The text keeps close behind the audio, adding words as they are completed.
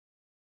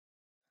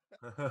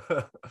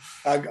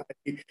I,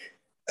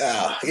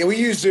 yeah, we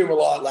used Zoom a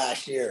lot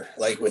last year,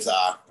 like with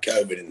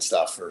COVID and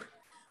stuff for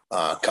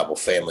a couple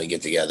family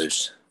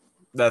get-togethers.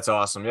 That's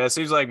awesome. Yeah, it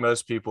seems like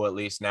most people at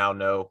least now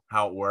know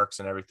how it works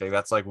and everything.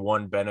 That's like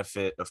one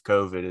benefit of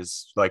COVID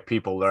is like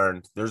people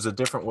learned there's a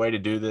different way to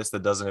do this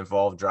that doesn't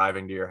involve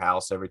driving to your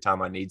house every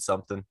time I need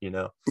something, you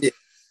know. Yeah.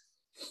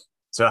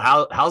 So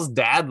how's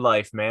dad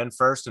life, man?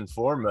 First and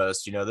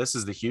foremost, you know, this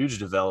is the huge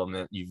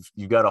development.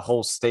 You've got a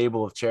whole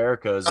stable of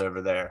Cherokos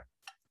over there.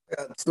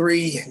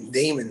 Three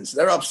demons.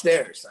 They're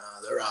upstairs.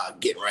 They're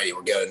getting ready.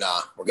 We're going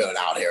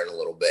out here in a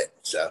little bit.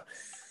 So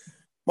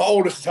my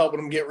oldest is helping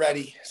them get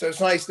ready. So it's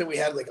nice that we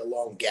had like a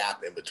long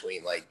gap in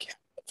between like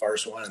the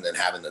first one and then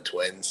having the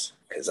twins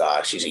because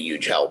she's a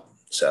huge help.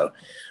 So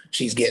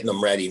she's getting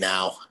them ready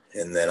now,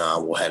 and then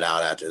we'll head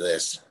out after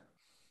this.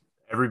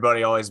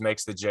 Everybody always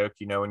makes the joke,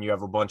 you know, when you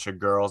have a bunch of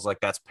girls, like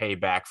that's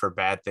payback for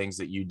bad things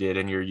that you did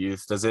in your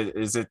youth. Is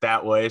it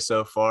that way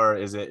so far?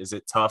 Is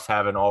it tough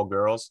having all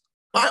girls?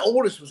 My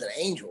oldest was an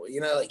angel, you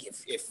know, like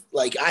if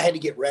like I had to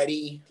get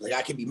ready, like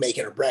I could be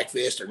making her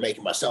breakfast or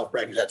making myself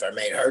breakfast after I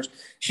made hers.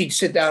 She'd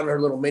sit down at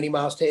her little Minnie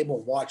Mouse table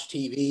and watch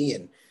TV.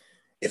 And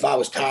if I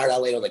was tired, I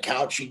laid on the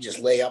couch. She'd just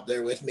lay up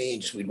there with me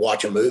and we'd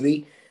watch a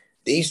movie.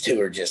 These two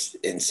are just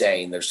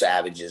insane. They're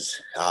savages.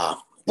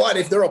 But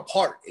if they're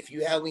apart, if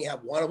you only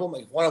have one of them,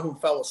 like one of them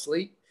fell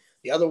asleep,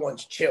 the other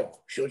one's chill.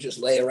 She'll just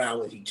lay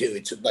around with you too.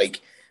 It's like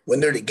when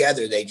they're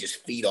together, they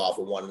just feed off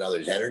of one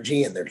another's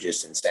energy and they're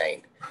just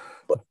insane.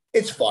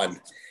 It's fun.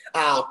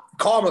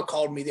 Karma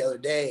called me the other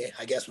day,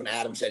 I guess when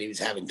Adam said he was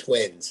having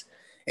twins,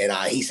 and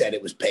he said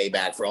it was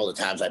payback for all the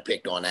times I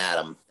picked on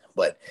Adam.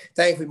 But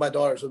thankfully, my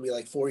daughters will be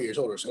like 4 years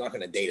older, so I'm not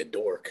going to date a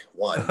dork.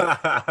 One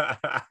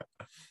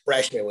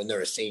freshman when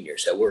they're a senior,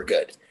 so we're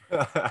good.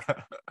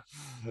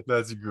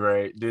 That's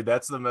great, dude.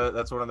 That's one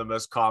of the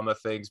most common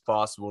things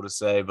possible to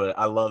say, but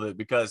I love it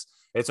because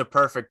it's a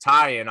perfect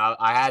tie-in.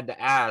 I had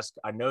to ask.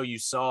 I know you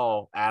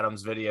saw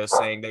Adam's video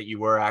saying that you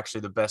were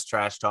actually the best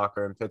trash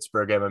talker in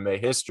Pittsburgh MMA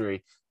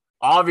history.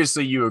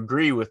 Obviously, you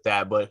agree with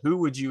that, but who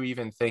would you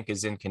even think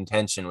is in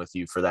contention with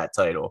you for that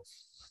title?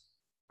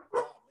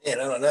 Man,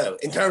 I don't know.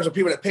 In terms of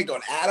people that picked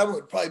on Adam, it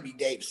would probably be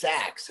Dave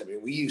Sachs. I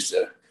mean, we used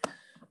to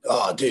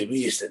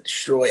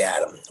destroy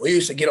Adam. We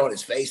used to get on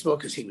his Facebook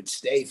because he would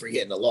stay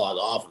forgetting to log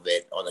off of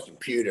it on the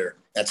computer.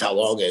 That's how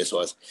long this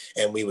was.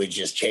 And we would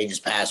just change his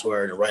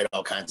password and write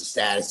all kinds of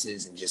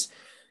statuses and just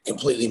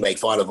completely make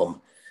fun of him.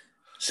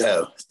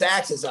 So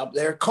Stacks is up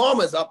there.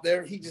 Karma's up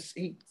there.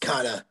 He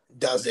kind of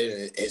does it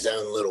in his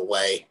own little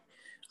way.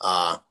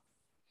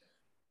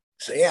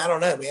 So, yeah, I don't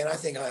know, man. I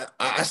think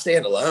I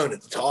stand alone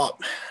at the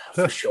top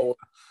for sure.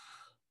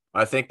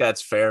 I think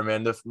that's fair,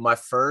 man. My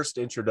first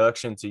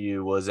introduction to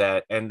you was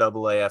at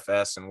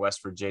NAAFS in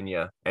West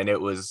Virginia. And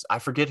I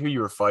forget who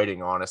you were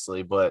fighting,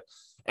 honestly, but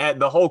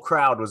the whole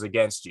crowd was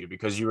against you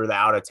because you were the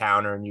out of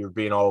towner and you were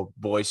being all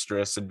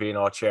boisterous and being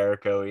all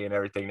Cherokee and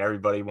everything. And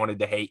everybody wanted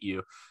to hate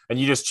you. And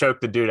you just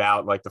choked the dude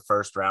out like the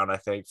first round, I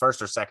think,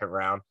 first or second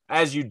round,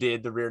 as you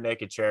did the rear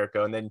naked Cherokee.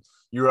 And then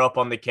you were up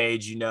on the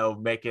cage, you know,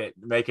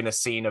 making a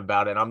scene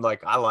about it. And I'm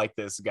like, I like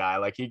this guy.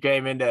 Like he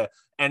came into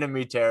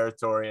enemy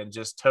territory and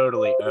just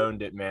totally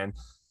owned it, man.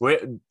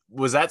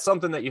 Was that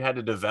something that you had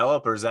to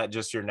develop, or is that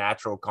just your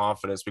natural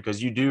confidence?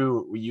 Because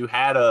you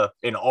had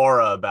an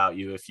aura about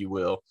you, if you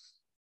will.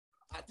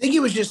 I think it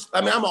was just, I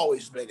mean, I'm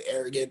always been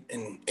arrogant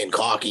and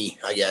cocky,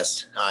 I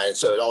guess. And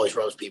so it always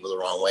rubs people the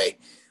wrong way.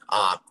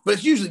 But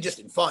it's usually just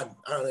in fun.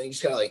 I don't know. You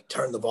just got to like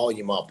turn the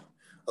volume up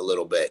a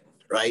little bit,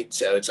 right?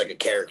 So it's like a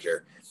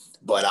character.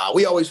 But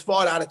we always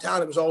fought out of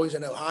town. It was always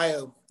in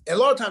Ohio. And a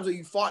lot of times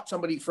you fought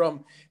somebody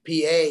from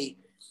PA,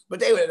 but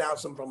they would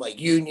announce them from like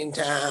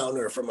Uniontown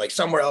or from like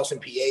somewhere else in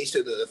PA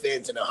so that the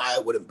fans in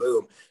Ohio wouldn't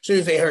boom. As soon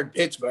as they heard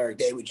Pittsburgh,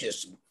 they would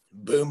just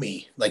boo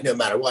me, like no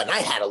matter what. And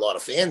I had a lot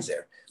of fans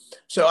there.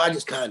 So I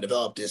just kind of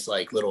developed this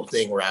like little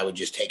thing where I would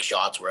just take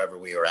shots wherever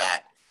we were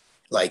at.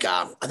 Like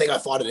I think I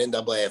fought at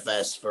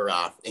NAAFS for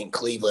in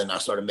Cleveland. I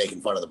started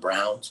making fun of the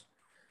Browns,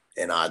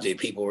 and dude,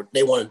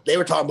 they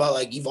were talking about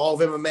like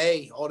Evolve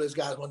MMA. All those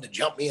guys wanted to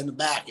jump me in the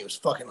back. It was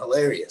fucking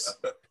hilarious.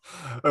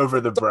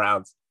 Over the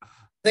Browns. I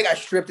think I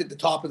stripped at the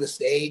top of the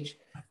stage.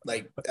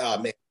 Like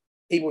man,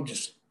 people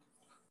just.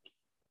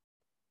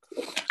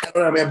 I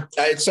don't know, man.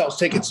 It sells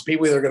tickets.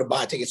 People either going to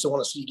buy tickets to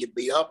want to see you get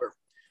beat up or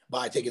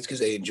buy tickets because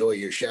they enjoy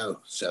your show.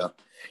 So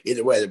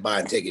either way, they're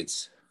buying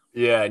tickets.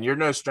 Yeah, and you're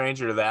no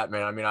stranger to that,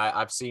 man. I mean,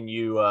 I've seen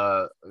you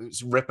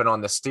ripping on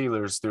the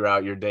Steelers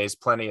throughout your days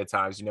plenty of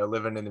times, you know,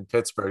 living in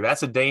Pittsburgh.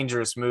 That's a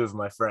dangerous move,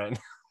 my friend.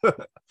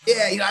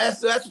 Yeah, you know,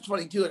 that's what's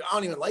funny, too. Like, I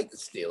don't even like the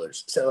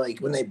Steelers. So, like,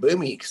 when they boo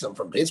me because I'm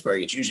from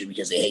Pittsburgh, it's usually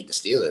because they hate the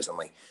Steelers. I'm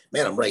like,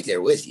 man, I'm right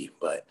there with you.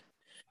 But,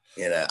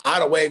 you know,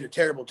 I'd have waved a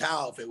terrible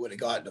towel if it would have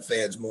gotten the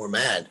fans more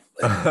mad.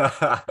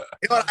 But,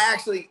 you know what?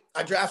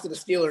 I drafted a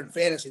Steeler in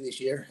fantasy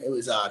this year. It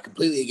was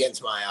completely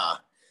against my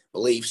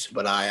beliefs,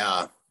 but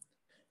I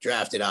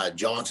drafted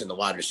Johnson, the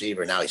wide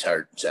receiver. Now he's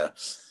hurt. So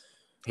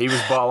he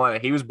was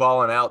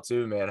balling out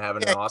too, man,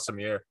 having an awesome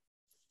year.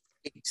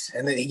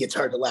 And then he gets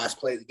hurt the last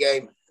play of the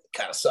game. It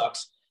kind of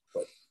sucks.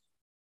 But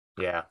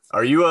Yeah.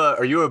 Are you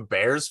a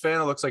Bears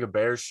fan? It looks like a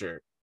Bears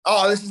shirt.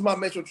 Oh, this is my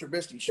Mitchell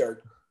Trubisky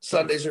shirt.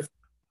 Sundays are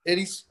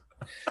titties.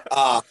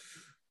 Uh,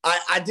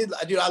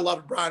 I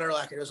loved Brian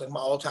Urlacher. He was like my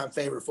all-time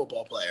favorite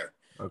football player.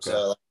 Okay. So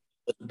I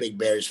was a big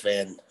Bears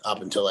fan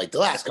up until like the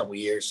last couple of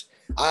years.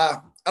 I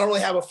don't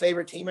really have a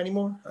favorite team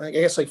anymore. I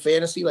guess like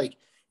fantasy, like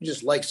you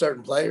just like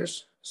certain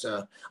players.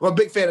 So I'm a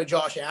big fan of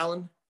Josh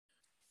Allen.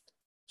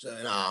 So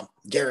and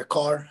Derek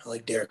Carr. I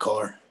like Derek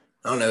Carr.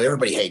 I don't know.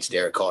 Everybody hates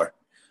Derek Carr.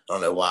 I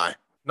don't know why.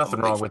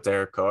 Nothing wrong with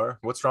Derek Carr.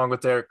 What's wrong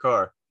with Derek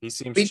Carr? He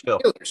seems chill.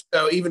 Steelers,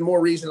 so even more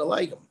reason to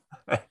like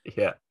him.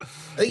 Yeah. I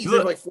think he's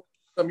like 40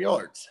 some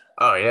yards.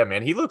 Oh yeah,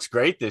 man. He looks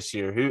great this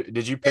year. Who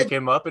did you pick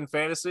him up in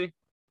fantasy?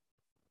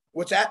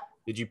 What's that?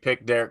 Did you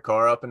pick Derek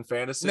Carr up in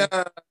fantasy? No,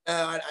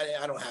 I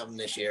don't have him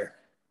this year.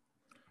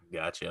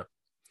 Gotcha.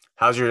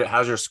 How's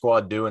your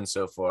squad doing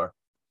so far?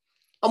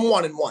 I'm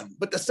 1-1,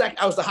 but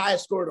I was the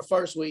highest scorer the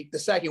first week. The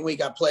second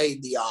week I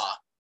played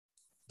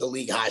the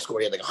league high score.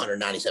 He had like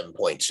 197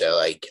 points, so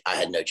like I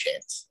had no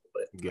chance.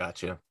 But,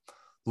 gotcha.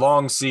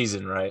 Long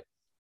season, right?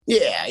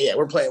 Yeah.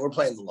 We're playing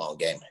the long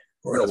game.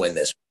 We're gonna win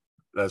this.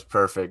 That's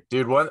perfect,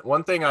 dude.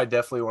 One thing I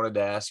definitely wanted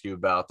to ask you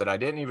about that I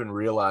didn't even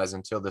realize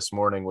until this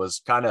morning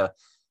was kind of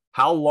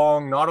how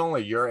long not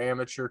only your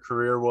amateur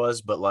career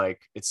was, but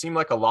like it seemed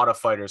like a lot of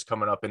fighters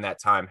coming up in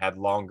that time had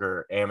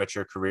longer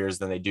amateur careers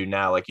than they do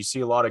now. Like you see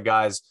a lot of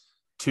guys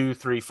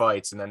 2-3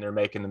 fights and then they're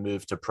making the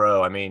move to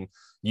pro. I mean,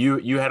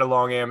 you had a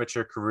long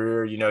amateur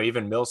career,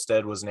 even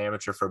Milstead was an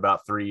amateur for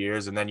about 3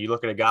 years. And then you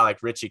look at a guy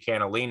like Richie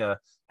Canalina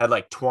had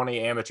like 20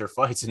 amateur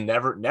fights and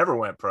never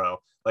went pro.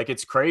 Like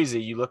it's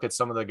crazy. You look at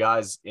some of the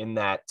guys in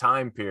that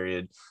time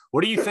period.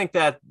 What do you think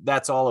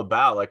that's all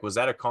about? Like, was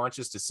that a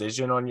conscious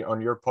decision on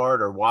your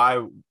part, or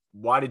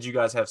why did you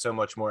guys have so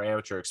much more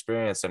amateur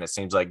experience than it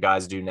seems like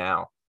guys do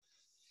now?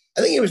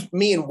 I think it was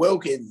me and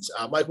Wilkins.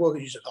 Mike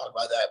Wilkins used to talk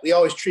about that. We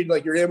always treated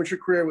like your amateur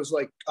career was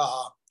like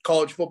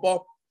college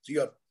football. So you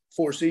got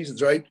 4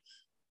 seasons, right?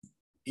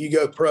 You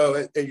go pro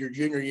at your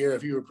junior year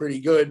if you were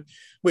pretty good,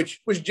 which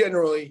was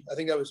generally, I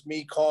think that was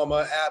me,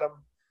 Adam,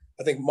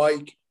 I think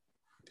Mike.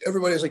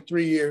 Everybody was like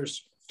 3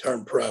 years,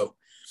 turned pro.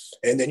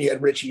 And then you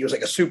had Richie, he was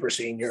like a super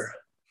senior.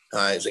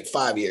 It was like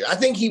 5 years. I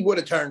think he would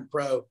have turned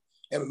pro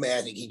MMA.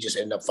 I think he just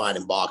ended up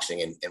finding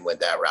boxing and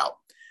went that route.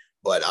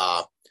 But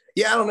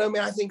yeah, I don't know,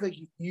 man. I think like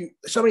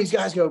some of these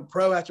guys go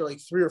pro after like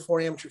 3 or 4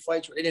 amateur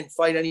fights where they didn't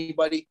fight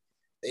anybody.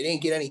 They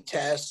didn't get any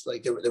tests.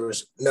 Like there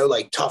was no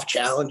like tough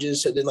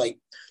challenges. So then like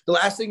the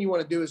last thing you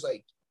want to do is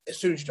like, as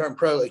soon as you turn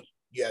pro, like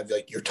you have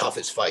like your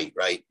toughest fight,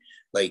 right?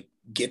 Like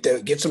get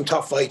some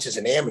tough fights as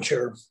an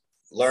amateur,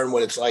 learn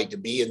what it's like to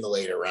be in the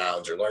later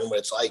rounds, or learn what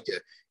it's like to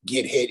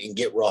get hit and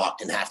get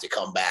rocked and have to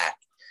come back.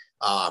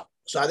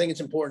 So I think it's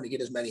important to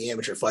get as many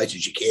amateur fights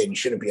as you can. You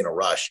shouldn't be in a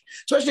rush,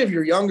 especially if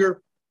you're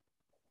younger.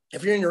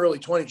 If you're in your early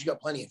 20s, you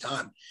got plenty of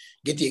time.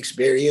 Get the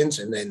experience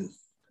and then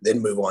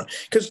move on.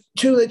 Because,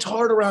 too, it's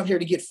hard around here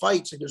to get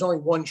fights. Like, there's only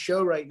one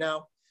show right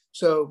now.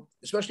 So,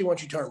 especially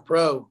once you turn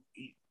pro,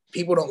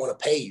 people don't want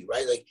to pay you,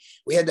 right? Like,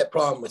 we had that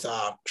problem with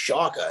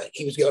Shaka.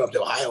 He was going up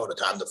to Ohio all the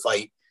time to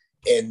fight.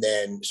 And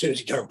then as soon as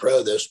he turned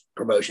pro, those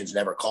promotions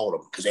never called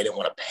him because they didn't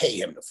want to pay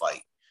him to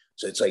fight.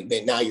 So it's like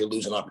now you're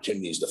losing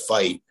opportunities to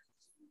fight.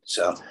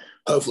 So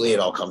hopefully it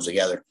all comes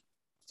together.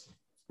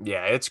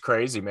 Yeah, it's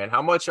crazy, man.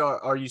 How much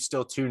are you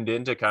still tuned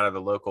into kind of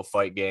the local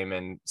fight game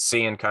and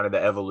seeing kind of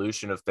the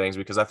evolution of things?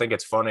 Because I think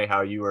it's funny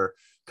how you were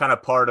kind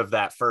of part of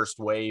that first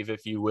wave,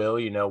 if you will,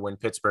 when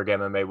Pittsburgh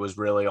MMA was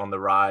really on the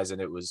rise.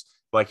 And it was,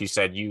 like you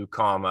said, you,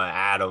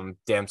 Adam,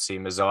 Dempsey,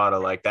 Mazzata,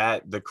 like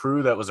that. The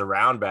crew that was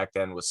around back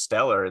then was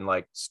stellar and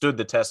like stood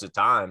the test of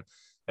time.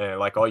 And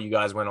like all you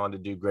guys went on to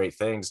do great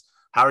things.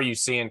 How are you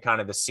seeing kind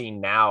of the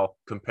scene now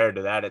compared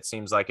to that? It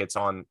seems like it's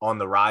on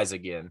the rise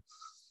again.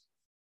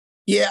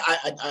 Yeah,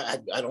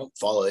 I don't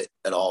follow it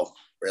at all,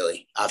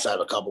 really, outside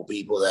of a couple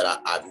people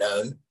that I've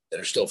known that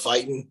are still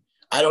fighting.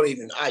 I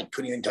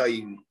couldn't even tell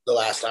you the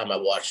last time I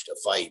watched a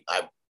fight.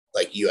 I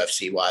like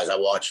UFC wise, I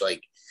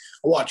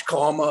watch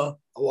Kama,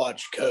 I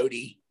watch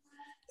Cody,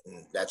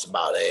 and that's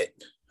about it.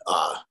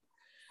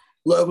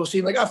 Local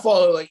scene, like I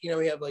follow, like,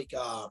 we have like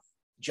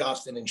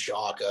Justin and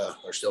Shaka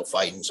are still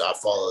fighting, so I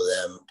follow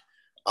them.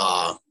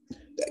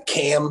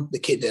 Cam, the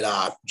kid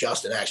that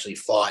Justin actually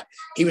fought,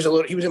 he was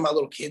in my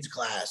little kids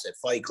class at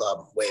Fight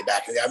Club way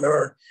back in the day. I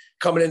remember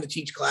coming in to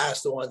teach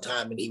class the one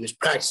time and he was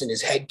practicing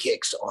his head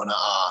kicks on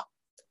a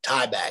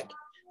tie bag. I'm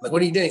like,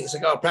 what are you doing? He's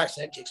like, oh,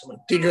 practicing head kicks. I'm like,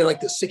 dude, you're in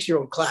like the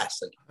 6-year-old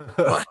class. Like,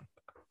 come on.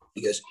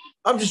 He goes,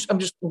 I'm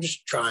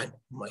just trying.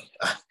 I'm like,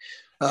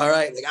 all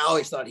right. Like I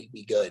always thought he'd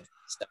be good.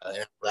 So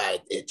I'm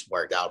glad it's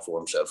worked out for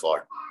him so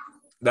far.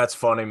 That's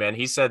funny, man.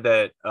 He said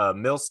that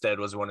Milstead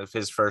was one of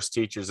his first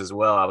teachers as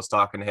well. I was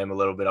talking to him a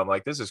little bit. I'm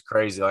like, this is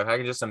crazy. Like, I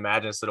can just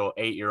imagine this little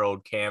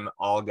 8-year-old Cam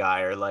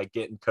Allgaier like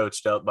getting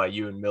coached up by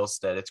you and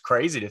Milstead. It's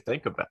crazy to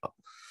think about.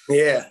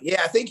 Yeah.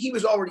 I think he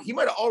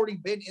might have already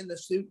been in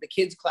the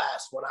kids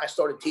class when I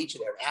started teaching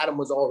there. Adam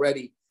was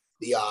already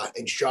the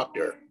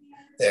instructor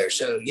there.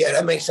 So yeah,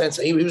 that makes sense.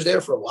 He was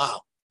there for a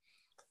while.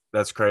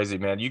 That's crazy,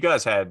 man. You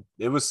guys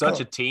it was such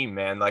a team,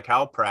 man. Like,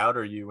 how proud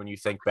are you when you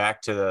think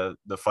back to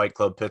the Fight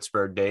Club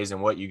Pittsburgh days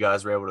and what you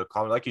guys were able to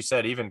accomplish? Like you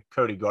said, even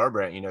Cody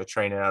Garbrandt,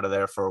 training out of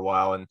there for a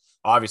while. And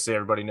obviously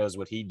everybody knows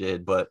what he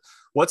did, but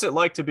what's it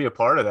like to be a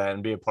part of that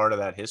and be a part of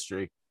that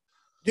history?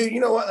 Dude,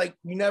 you know what? Like,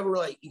 you never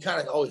like, you kind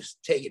of always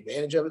take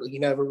advantage of it. Like, you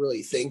never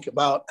really think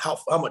about how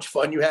much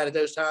fun you had at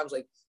those times.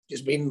 Like,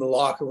 just being in the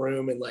locker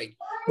room and like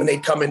when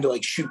they'd come in to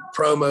like shoot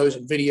promos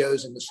and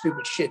videos and the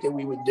stupid shit that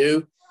we would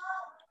do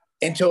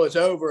until it's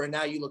over. And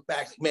now you look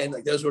back like, man,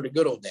 like those were the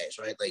good old days,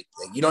 right? Like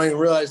you don't even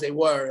realize they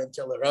were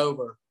until they're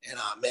over. And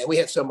man, we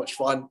had so much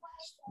fun.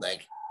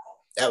 Like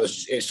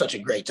it's such a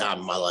great time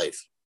in my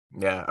life.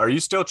 Yeah. Are you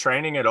still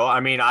training at all?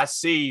 I mean, I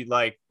see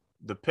like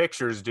the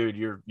pictures, dude,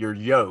 you're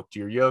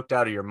yoked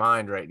out of your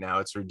mind right now.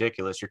 It's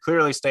ridiculous. You're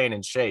clearly staying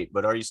in shape,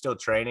 but are you still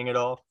training at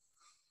all?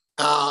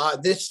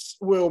 This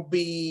will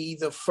be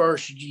the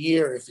first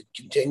year, if it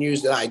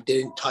continues, that I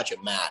didn't touch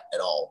a mat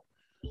at all.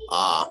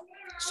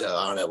 So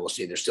I don't know. We'll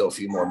see. There's still a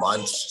few more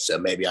months, so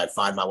maybe I'd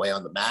find my way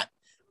on the mat.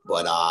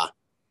 But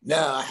no,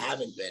 I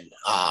haven't been.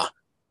 I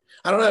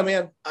don't know,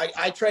 man.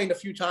 I trained a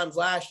few times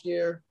last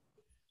year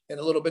and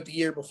a little bit the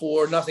year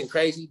before. Nothing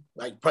crazy.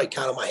 I probably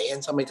count on my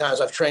hands how many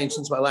times I've trained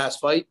since my last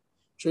fight.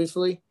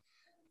 Truthfully,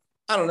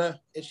 I don't know.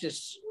 It's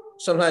just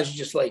sometimes you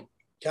just like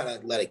kind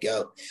of let it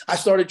go. I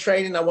started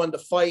training. I wanted to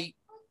fight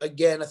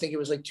again. I think it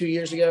was like 2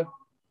 years ago.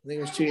 I think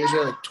it was 2 years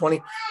ago, like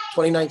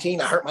 2019.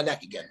 I hurt my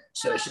neck again.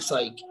 So it's just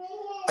like,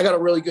 I got a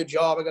really good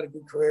job. I got a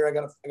good career. I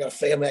got a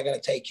family I got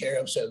to take care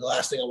of. So the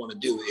last thing I want to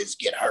do is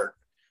get hurt,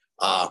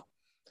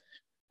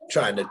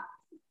 trying to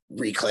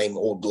reclaim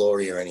old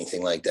glory or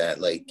anything like that.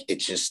 Like,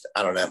 it's just,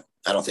 I don't know.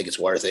 I don't think it's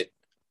worth it.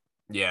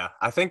 Yeah.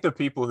 I think the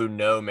people who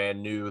know,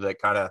 man, knew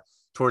that kind of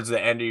towards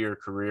the end of your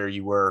career,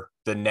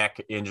 the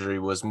neck injury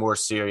was more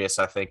serious,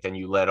 I think, than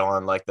you let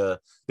on. Like the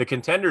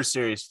Contender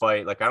Series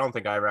fight, like I don't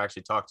think I ever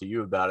actually talked to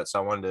you about it, so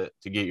I wanted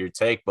to get your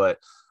take. But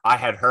I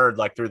had heard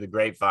like through the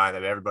grapevine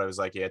that everybody was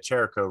like, yeah,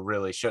 Cherico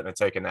really shouldn't have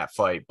taken that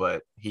fight,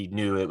 but he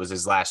knew it was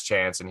his last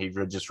chance and he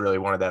just really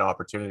wanted that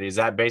opportunity. Is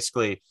that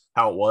basically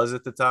how it was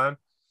at the time?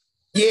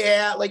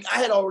 Yeah, like I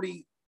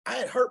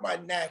had hurt my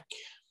neck.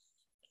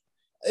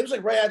 It was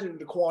like right after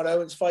the Quan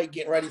Owens fight,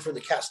 getting ready for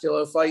the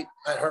Castillo fight.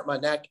 I hurt my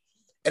neck.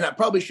 And I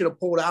probably should have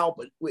pulled out,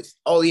 but with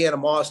all the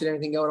animosity and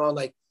everything going on,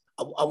 like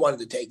I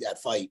wanted to take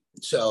that fight.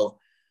 So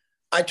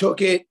I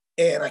took it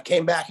and I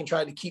came back and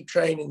tried to keep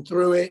training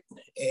through it.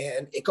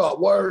 And it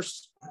got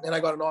worse. And then I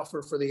got an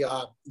offer for the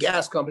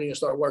gas company to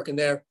start working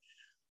there.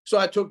 So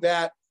I took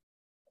that.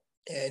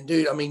 And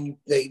dude, I mean,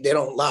 they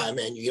don't lie,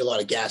 man. You get a lot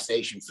of gas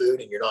station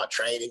food and you're not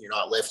training, you're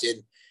not lifting.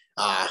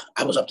 I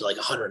was up to like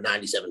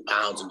 197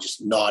 pounds and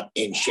just not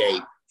in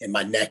shape. And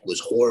my neck was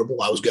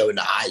horrible. I was going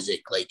to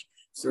Isaac like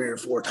 3 or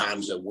 4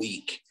 times a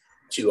week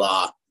to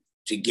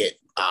get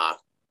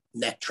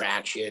neck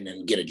traction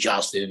and get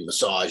adjusted and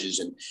massages.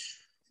 And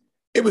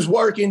it was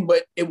working,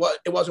 but it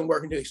wasn't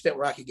working to the extent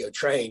where I could go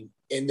train.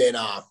 And then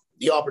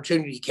the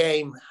opportunity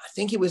came.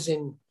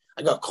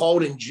 I got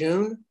called in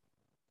June.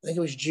 I think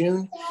it was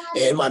June.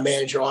 And my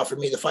manager offered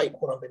me the fight.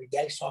 Hold on, baby.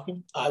 Daddy's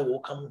talking. I will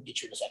come and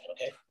get you in a second,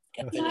 okay?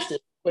 Can I finish this?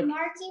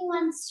 Marky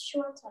wants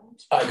shorts on.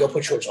 All right, go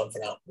put shorts on for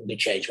now. We'll be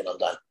changed when I'm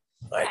done.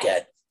 All right,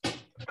 Dad.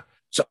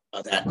 Sorry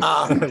about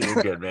that.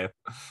 You're good, man.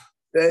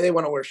 They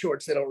want to wear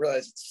shorts. They don't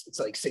realize it's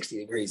like 60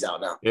 degrees out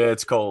now. Yeah,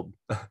 it's cold.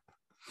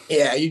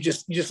 Yeah, you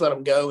just let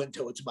them go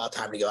until it's about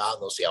time to go out,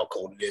 and they'll see how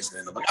cold it is. And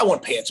then I'm like, I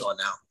want pants on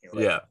now.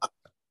 Yeah,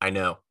 I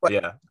know. But,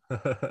 yeah.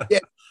 Yeah,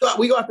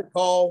 we got the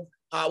call.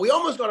 We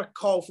almost got a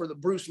call for the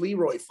Bruce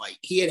Leroy fight.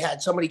 He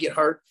had somebody get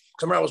hurt.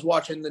 I remember I was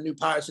watching the new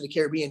Pirates of the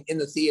Caribbean in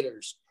the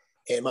theaters,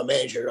 and my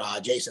manager,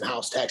 Jason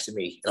House, texted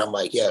me, and I'm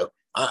like, yo,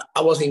 I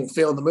wasn't even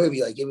feeling the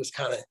movie. Like, it was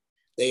kind of,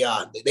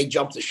 they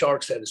jumped the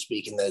shark, so to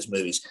speak, in those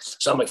movies.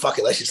 So I'm like, fuck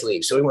it, let's just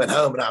leave. So we went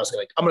home, and I was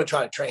like, I'm going to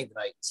try to train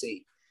tonight and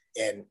see.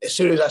 And as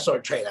soon as I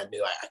started training, I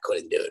knew I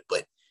couldn't do it.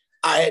 But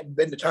I had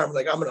been determined,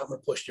 like, I'm going to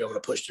push through. I'm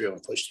going to push through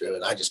and push through.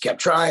 And I just kept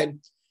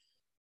trying.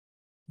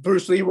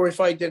 Bruce Leroy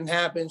fight didn't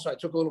happen, so I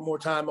took a little more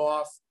time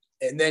off.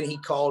 And then he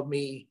called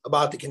me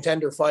about the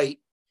Contender fight.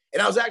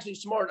 And I was actually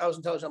smart. I was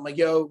intelligent. I'm like,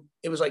 yo,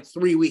 it was like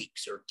 3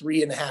 weeks or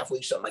 3.5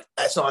 weeks. So I'm like,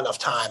 that's not enough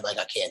time. Like,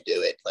 I can't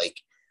do it. Like,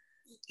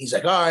 he's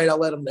like, all right, I'll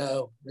let him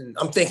know. And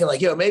I'm thinking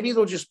like, yo, maybe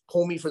they'll just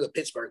pull me for the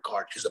Pittsburgh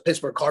card because the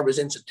Pittsburgh card was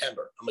in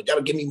September. I'm like,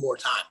 that'll give me more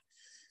time.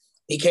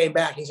 He came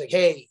back and he's like,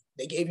 hey,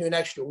 they gave you an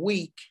extra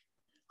week.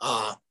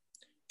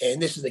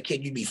 And this is the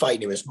kid you'd be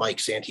fighting him, is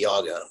Mike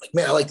Santiago. And I'm like,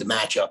 man, I like the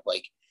matchup.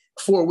 Like,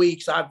 4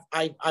 weeks,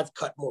 I've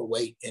cut more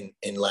weight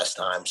in less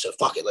time. So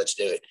fuck it, let's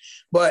do it.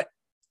 But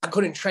I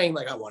couldn't train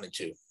like I wanted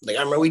to. Like, I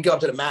remember we'd go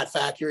up to the Mat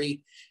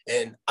Factory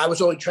and I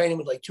was only training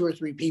with like 2 or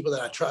 3 people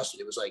that I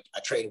trusted. It was like, I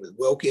trained with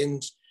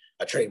Wilkins,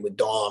 I trained with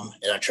Dom,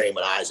 and I trained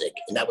with Isaac.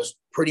 And that was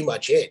pretty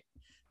much it.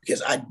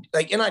 Because I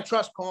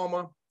trust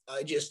Kama.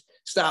 I just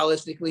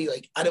stylistically,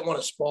 like, I didn't want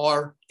to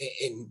spar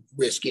and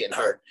risk getting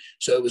hurt.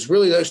 So it was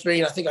really those 3.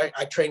 And I think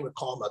I trained with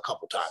Kama a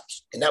couple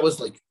times. And that was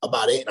like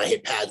about it. And I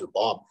hit pads with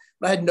Bob.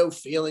 But I had no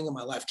feeling in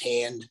my left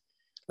hand.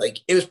 like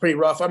it was pretty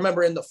rough. I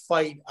remember in the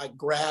fight, I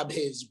grabbed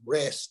his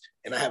wrist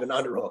and I have an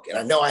underhook, and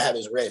I know I have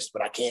his wrist,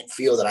 but I can't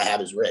feel that I have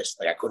his wrist.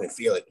 Like I couldn't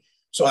feel it.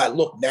 So I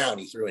looked down,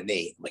 he threw a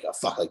knee. I'm like, oh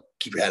fuck, like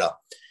keep your head up.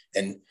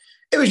 And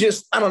it was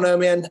just, I don't know,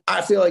 man.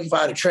 I feel like if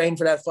I had trained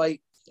for that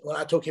fight, when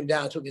I took him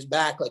down, took his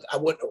back, like I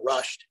wouldn't have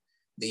rushed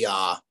the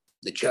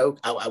choke.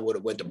 I would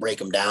have went to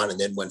break him down and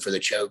then went for the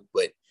choke.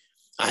 But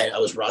I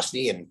was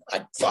rusty and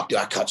I fucked it.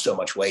 I cut so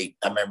much weight.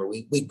 I remember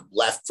we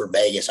left for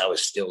Vegas. I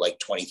was still like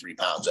 23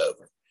 pounds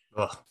over.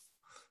 Oh,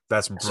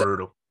 that's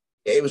brutal.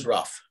 So, it was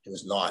rough. It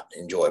was not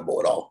enjoyable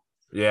at all.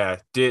 Yeah.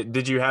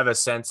 Did you have a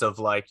sense of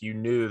like you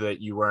knew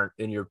that you weren't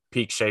in your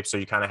peak shape, so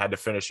you kind of had to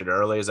finish it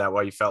early? Is that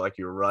why you felt like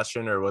you were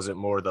rushing, or was it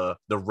more the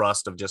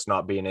rust of just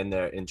not being in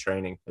there in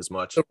training as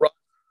much? The rust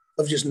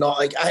of just not,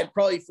 like I had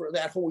probably for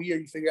that whole year,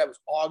 you figure out it was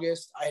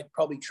August. I had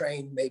probably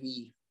trained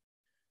maybe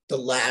the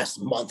last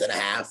month and a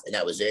half, and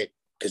that was it.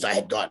 Because I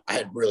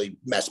had really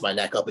messed my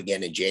neck up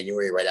again in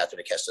January right after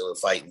the Castillo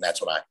fight, and that's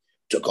when I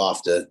took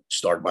off to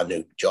start my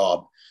new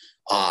job.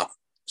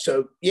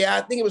 So yeah,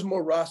 I think it was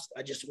more rust.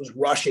 I just was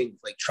rushing,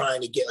 like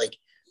trying to get, like,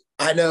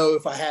 I know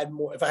if I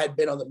had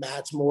been on the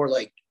mats more,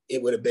 like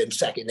it would have been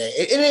second nature.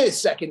 It is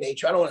second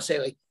nature. I don't want to say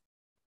like,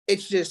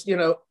 it's just, you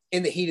know,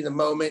 in the heat of the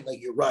moment,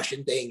 like you're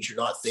rushing things, you're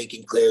not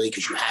thinking clearly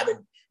because you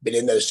haven't been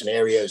in those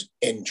scenarios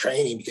in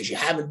training because you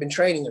haven't been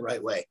training the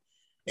right way.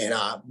 And,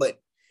 but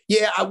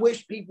yeah, I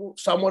wish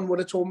someone would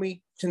have told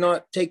me to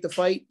not take the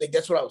fight. Like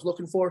that's what I was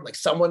looking for, like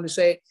someone to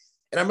say it.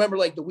 And I remember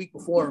like the week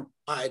before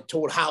I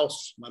told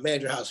House, my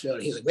manager House,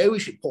 he's like, maybe we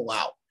should pull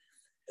out.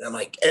 And I'm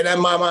like, and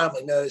in my mind, I'm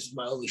like, no, this is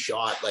my only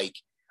shot. Like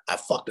I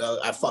fucked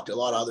a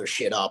lot of other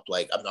shit up.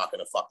 Like, I'm not going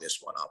to fuck this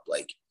one up.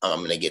 Like I'm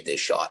going to get this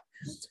shot.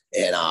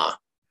 And,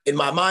 in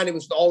my mind, it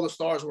was all the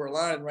stars were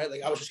aligning, right?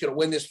 Like I was just going to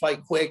win this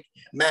fight quick,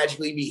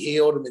 magically be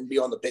healed, and then be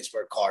on the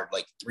Pittsburgh card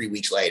like 3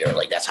 weeks later.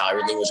 Like that's how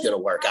everything was going to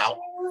work out,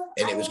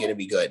 and it was going to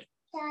be good.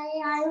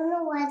 Daddy, I don't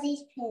know wear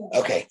these pants.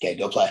 Okay,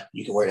 go play.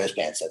 You can wear those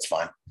pants. That's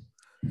fine.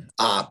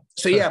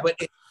 So yeah, but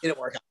it didn't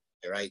work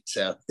out, right?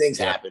 So things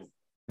happen.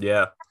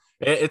 Yeah.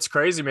 It's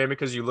crazy, man,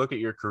 because you look at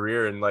your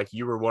career and like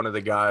you were one of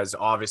the guys,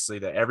 obviously,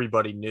 that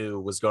everybody knew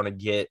was going to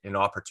get an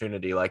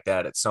opportunity like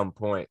that at some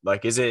point.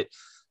 Like,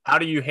 how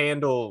do you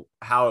handle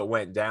how it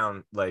went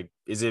down? Like,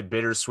 is it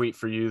bittersweet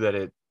for you that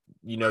it,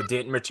 you know,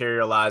 didn't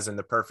materialize in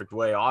the perfect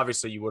way?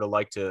 Obviously, you would have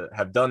liked to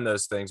have done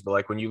those things, but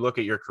like when you look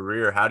at your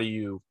career, how do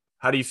you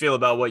feel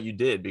about what you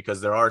did?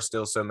 Because there are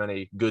still so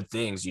many good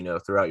things, you know,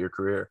 throughout your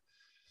career.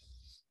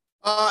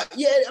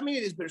 Yeah, I mean,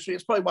 it is bittersweet.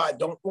 It's probably why I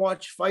don't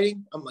watch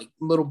fighting. I'm like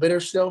a little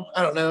bitter still.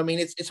 I don't know. I mean,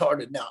 it's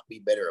hard to not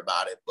be bitter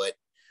about it, but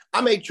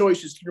I made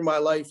choices through my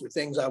life for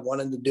things I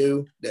wanted to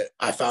do that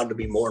I found to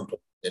be more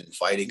important than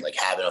fighting, like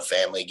having a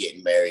family,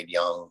 getting married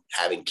young,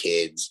 having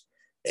kids.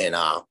 And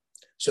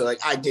so like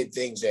I did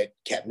things that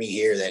kept me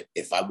here that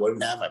if I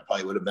wouldn't have, I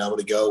probably would have been able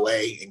to go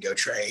away and go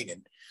train.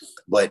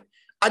 But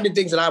I did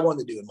things that I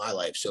wanted to do in my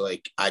life. So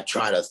like I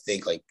try to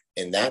think like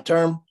in that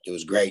term, it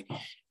was great.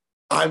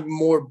 I'm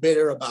more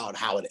bitter about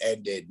how it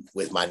ended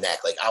with my neck.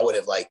 Like I would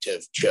have liked to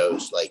have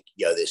chose like,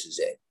 yo, this is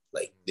it.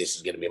 Like this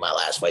is going to be my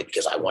last fight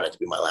because I want it to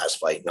be my last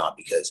fight, not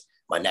because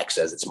my neck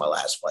says it's my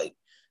last fight.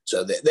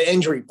 So the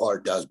injury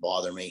part does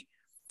bother me.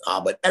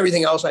 But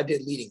everything else I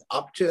did leading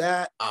up to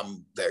that,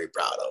 I'm very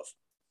proud of.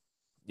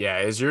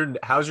 Yeah.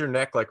 How's your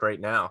neck like right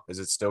now? Is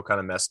it still kind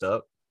of messed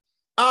up?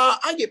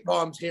 I get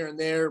problems here and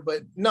there,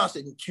 but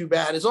nothing too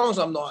bad. As long as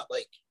I'm not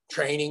like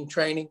training,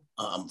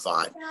 I'm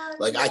fine.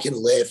 Like I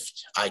can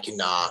lift, I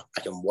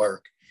can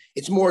work.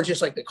 It's more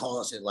just like the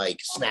constant like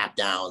snap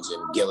downs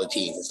and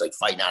guillotines. It's like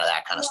fighting out of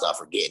that kind of stuff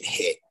or getting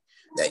hit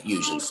that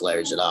usually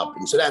flares it up.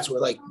 And so that's where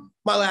like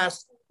my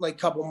last like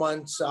couple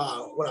months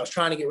when I was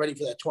trying to get ready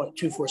for that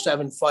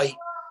 247 fight,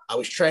 I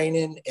was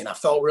training and I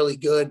felt really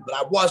good, but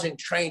I wasn't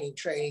training,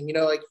 you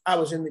know, like I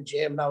was in the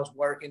gym and I was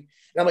working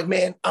and I'm like,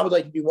 man, I would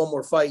like to do one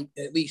more fight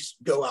and at least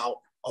go out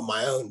on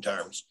my own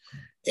terms.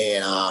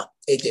 And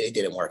it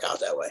didn't work out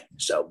that way.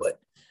 So, but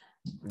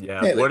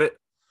yeah,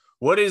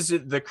 what is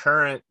it the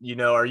current, you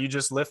know, are you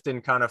just lifting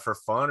kind of for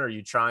fun? Or are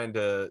you trying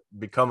to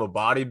become a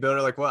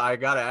bodybuilder? Like, well, I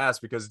got to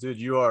ask because dude,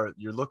 you're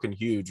looking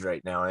huge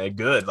right now and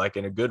good, like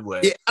in a good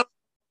way. Yeah.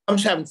 I'm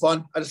just having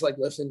fun. I just like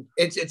lifting.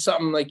 It's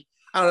something like,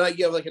 I don't know,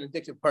 you have like an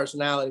addictive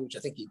personality, which I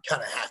think you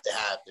kind of have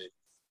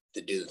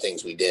to do the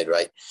things we did.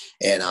 Right.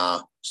 And,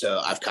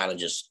 so I've kind of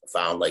just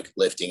found like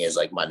lifting is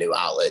like my new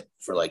outlet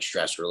for like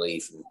stress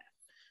relief. And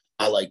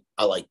I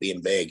like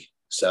being big.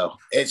 So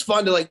it's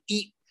fun to like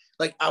eat.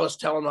 Like I was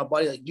telling my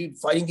buddy, like, dude,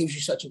 fighting gives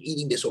you such an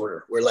eating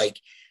disorder where like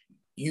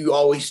you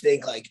always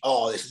think like,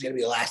 oh, this is going to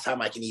be the last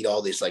time I can eat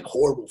all this like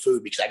horrible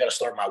food because I got to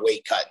start my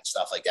weight cut and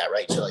stuff like that.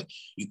 Right. So like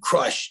you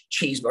crush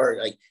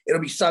cheeseburger, like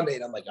it'll be Sunday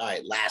and I'm like, all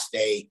right, last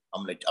day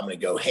I'm going to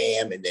go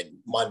ham. And then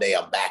Monday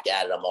I'm back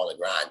at it. I'm on the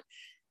grind.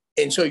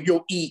 And so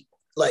you'll eat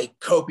like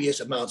copious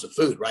amounts of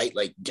food, right?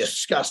 Like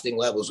disgusting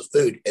levels of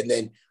food. And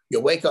then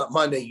you'll wake up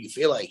Monday, you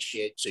feel like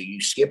shit. So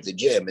you skip the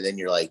gym and then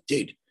you're like,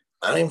 dude,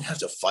 I don't even have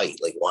to fight.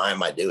 Like, why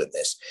am I doing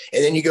this?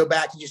 And then you go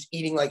back to just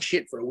eating like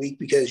shit for a week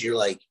because you're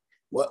like,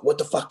 what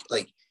the fuck?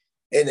 Like,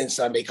 And then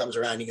Sunday comes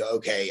around, you go,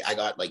 okay, I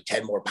got like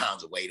 10 more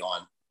pounds of weight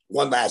on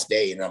one last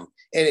day. And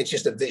it's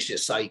just a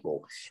vicious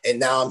cycle. And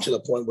now I'm to the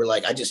point where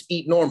like, I just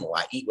eat normal.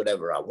 I eat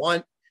whatever I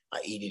want. I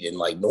eat it in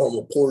like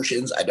normal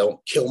portions. I don't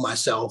kill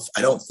myself.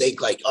 I don't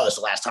think like, oh, it's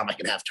the last time I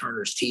can have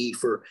Turner's tea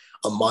for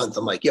a month.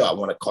 I'm like, yo, I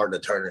want a carton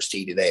of Turner's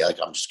tea today. Like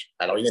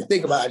I don't even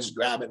think about it. I just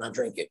grab it and I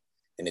drink it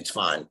and it's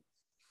fine.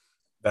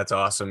 That's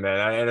awesome,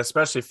 man. And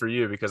especially for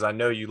you, because I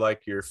know you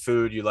like your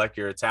food, you like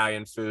your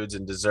Italian foods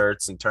and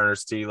desserts and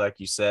Turner's tea, like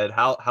you said.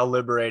 How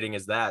liberating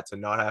is that to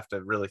not have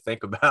to really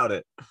think about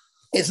it?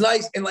 It's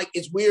nice. And like,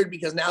 it's weird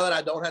because now that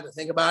I don't have to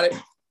think about it,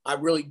 I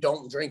really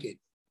don't drink it.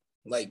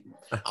 Like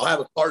I'll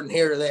have a carton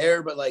here or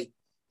there, but like,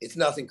 it's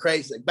nothing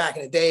crazy. Like back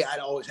in the day, I'd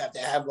always have to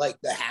have like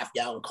the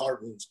half-gallon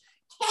cartons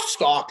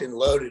stocked and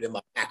loaded in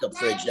my backup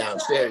fridge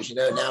downstairs. You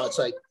know, now it's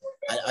like,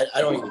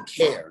 I don't even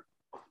care.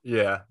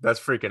 Yeah,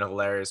 that's freaking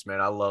hilarious, man.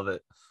 I love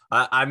it.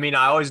 I mean,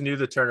 I always knew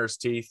the Turner's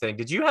Tea thing.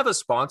 Did you have a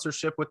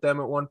sponsorship with them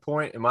at one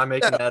point? Am I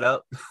making that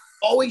up?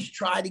 Always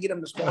tried to get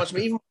them to sponsor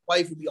me. Even my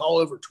wife would be all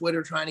over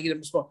Twitter trying to get them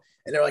to sponsor.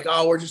 And they're like,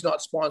 oh, we're just not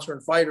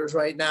sponsoring fighters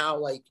right now.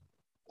 Like,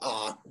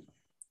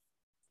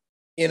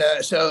 you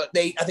know, so I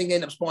think they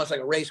ended up sponsoring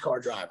like a race car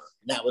driver.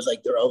 And that was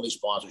like their only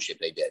sponsorship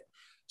they did.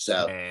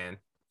 So, man,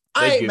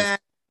 I ain't mad.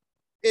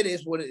 It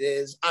is what it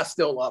is. I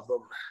still love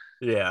them.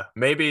 Yeah,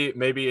 maybe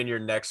in your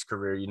next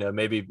career, you know,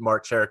 maybe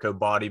Mark Cherico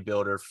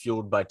bodybuilder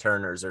fueled by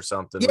Turners or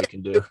something we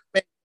can do.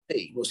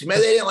 We'll see.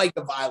 Maybe they didn't like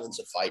the violence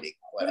of fighting.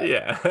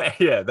 Whatever.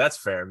 Yeah, that's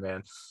fair,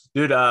 man.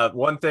 Dude,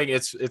 one thing,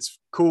 it's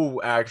cool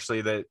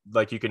actually that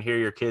like you can hear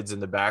your kids in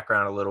the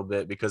background a little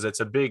bit because it's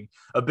a big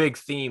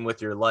theme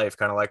with your life,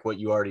 kind of like what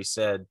you already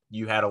said.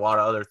 You had a lot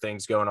of other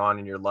things going on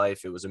in your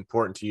life. It was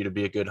important to you to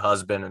be a good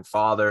husband and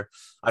father.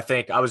 I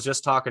think I was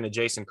just talking to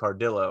Jason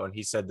Cardillo and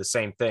he said the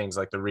same things,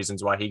 like the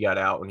reasons why he got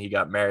out when he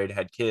got married,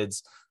 had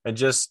kids, and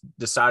just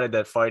decided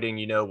that fighting,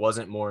 you know,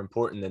 wasn't more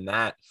important than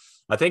that.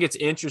 I think it's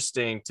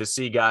interesting to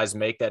see guys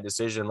make that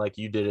decision like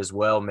you did as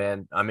well,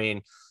 man. I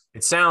mean,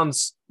 it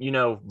sounds, you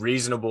know,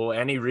 reasonable.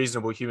 Any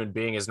reasonable human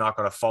being is not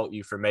going to fault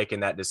you for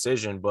making that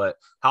decision, but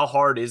how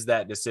hard is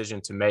that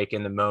decision to make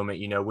in the moment,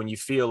 you know, when you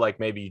feel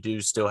like maybe you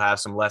do still have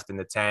some left in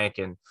the tank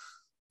and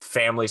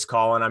family's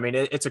calling? I mean,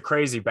 it's a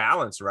crazy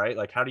balance, right?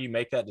 Like, how do you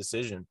make that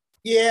decision?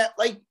 Yeah,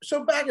 like,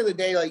 so back in the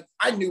day, like,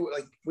 I knew,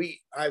 like,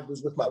 I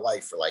was with my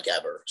wife for, like,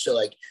 ever. So,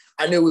 like,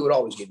 I knew we would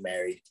always get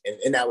married,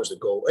 and that was the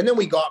goal. And then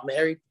we got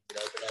married, you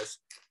know,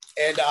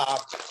 and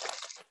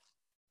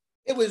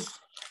it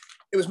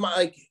was my,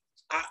 like,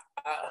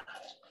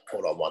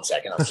 hold on one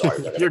second. I'm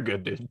sorry. You're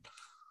good, dude.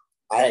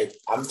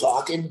 I'm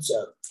talking,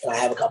 so can I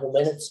have a couple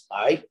minutes?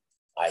 All right,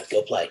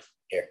 go play.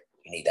 Here,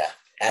 you need that.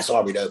 Ask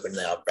Aubrey to open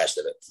the rest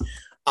of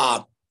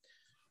it.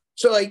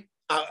 So, like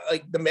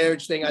the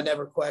marriage thing, I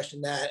never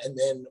questioned that. And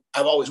then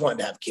I've always wanted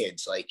to have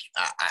kids. Like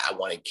I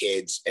wanted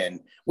kids.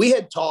 And we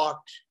had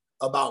talked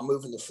about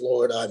moving to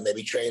Florida and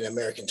maybe training an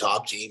American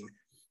Top Team.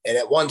 And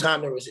at one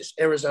time there was this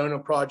Arizona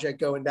project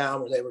going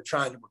down where they were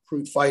trying to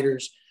recruit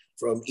fighters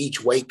from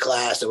each weight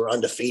class that were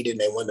undefeated.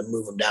 And they wanted to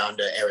move them down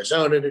to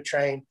Arizona to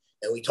train.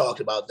 And we talked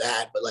about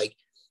that. But like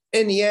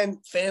in the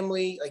end,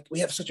 family, like we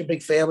have such a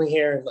big family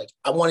here. And like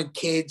I wanted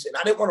kids and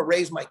I didn't want to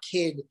raise my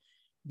kid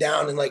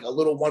down in like a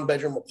little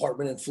 1-bedroom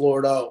apartment in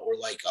Florida or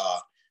like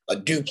a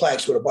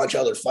duplex with a bunch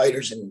of other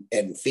fighters in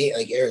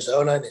like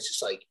Arizona. And it's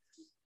just like,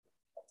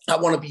 I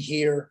want to be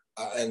here.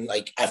 And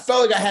like, I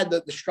felt like I had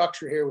the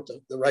structure here with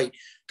the right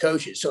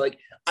coaches. So like,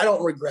 I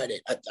don't regret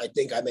it. I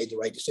think I made the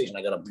right decision.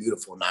 I got a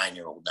beautiful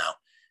 9-year-old now,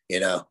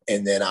 you know?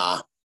 And then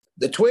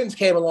the twins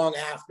came along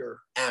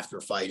after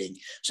fighting.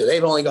 So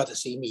they've only got to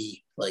see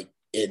me like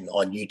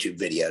on YouTube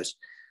videos,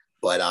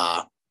 but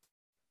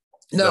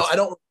no, I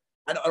don't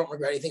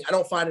regret anything. I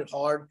don't find it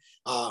hard.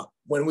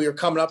 When we were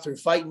coming up through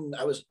fighting,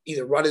 I was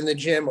either running the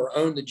gym or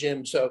owned the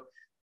gym. So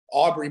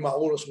Aubrey, my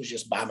oldest, was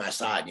just by my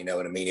side. You know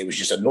what I mean? It was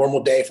just a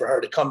normal day for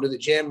her to come to the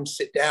gym,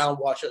 sit down,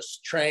 watch us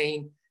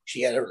train.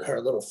 She had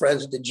her little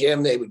friends at the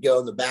gym. They would go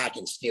in the back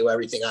and steal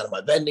everything out of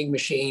my vending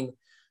machine.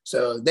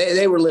 So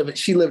they were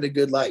she lived a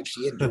good life.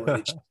 She enjoyed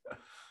it.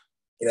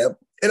 You know,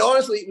 and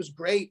honestly, it was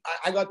great.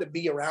 I got to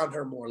be around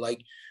her more,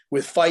 like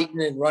with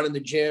fighting and running the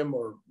gym,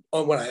 or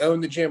when I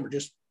owned the gym or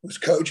just was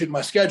coaching.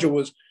 My schedule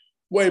was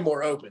way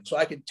more open. So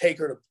I could take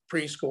her to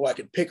preschool. I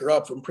could pick her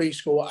up from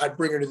preschool. I'd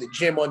bring her to the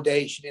gym one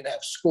day. She didn't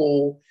have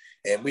school.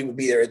 And we would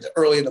be there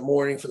early in the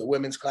morning for the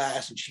women's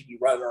class. And she'd be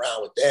running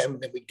around with them.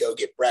 And then we'd go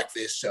get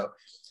breakfast. So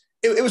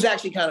it was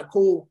actually kind of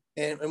cool.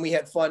 And we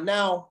had fun.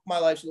 Now my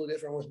life's a little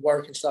different with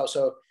work and stuff.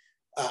 So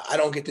I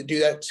don't get to do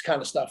that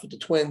kind of stuff with the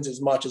twins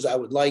as much as I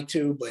would like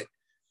to. But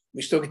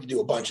we still get to do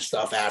a bunch of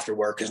stuff after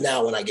work. Because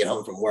now when I get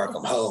home from work,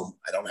 I'm home.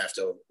 I don't have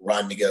to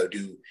run to go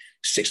do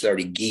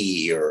 6:30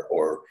 gi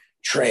or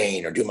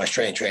train or do my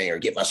strength training or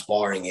get my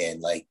sparring in.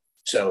 Like,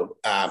 so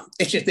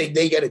it's just they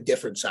get a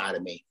different side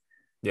of me.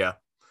 Yeah.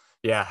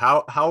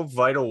 How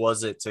vital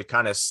was it to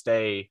kind of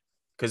stay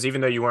because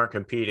even though you weren't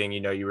competing,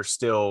 you were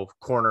still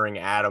cornering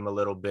Adam a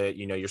little bit,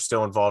 you're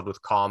still involved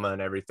with Kama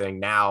and everything.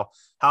 Now,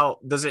 how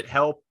does it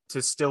help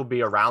to still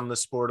be around the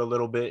sport a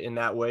little bit in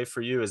that way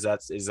for you? Is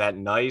that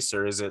nice,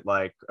 or is it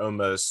like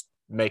almost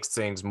makes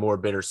things more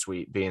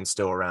bittersweet being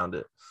still around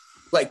it?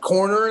 Like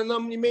cornering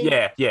them, you mean?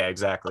 Yeah,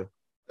 exactly.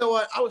 You know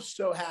what? I was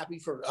so happy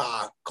for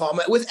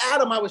Kama. With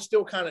Adam, I was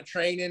still kind of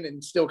training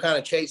and still kind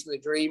of chasing the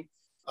dream.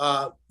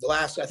 The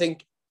last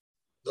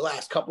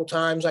couple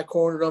times I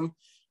cornered him,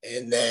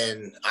 and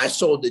then I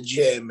sold the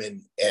gym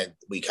and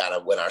we kind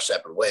of went our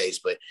separate ways.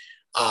 But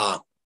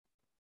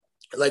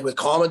like with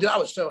Kama, dude, I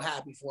was so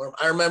happy for him.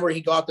 I remember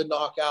he got the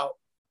knockout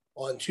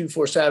on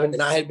 247,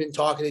 and I had been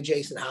talking to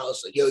Jason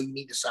House, like, yo, you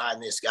need to sign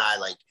this guy.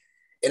 Like,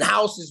 and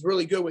House is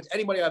really good with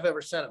anybody I've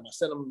ever sent him. I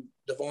sent him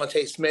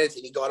Devontae Smith,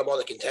 and he got him on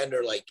the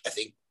Contender, like, I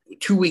think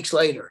 2 weeks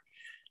later.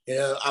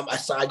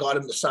 I got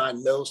him to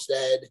sign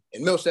Milstead,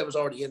 and Milstead was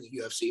already in the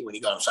UFC when he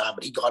got him signed,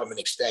 but he got him an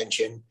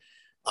extension.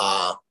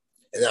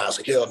 And then I was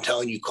like, yo, I'm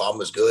telling you,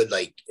 Kama's good.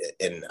 Like,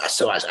 and I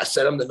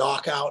sent him the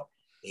knockout,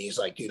 and he's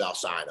like, dude, I'll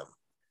sign him.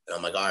 And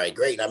I'm like, all right,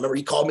 great. And I remember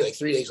he called me like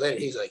 3 days later.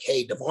 He's like,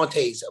 hey,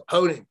 Devontae's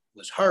opponent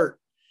was hurt.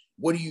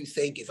 What do you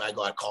think if I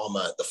got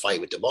Kama the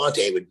fight with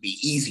Devontae? It would be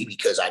easy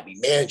because I'd be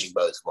managing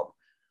both of them.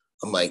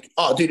 I'm like,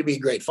 oh, dude, it'd be a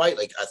great fight.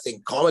 Like, I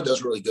think Kama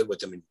does really good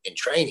with him in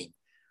training.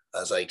 I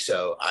was like,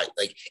 so I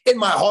like in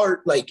my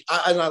heart, like,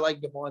 I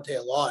like Devontae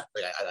a lot.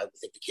 Like, I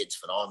think the kid's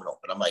phenomenal,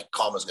 but I'm like,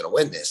 Kama's going to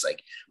win this.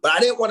 Like, but I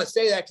didn't want to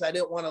say that because I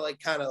didn't want to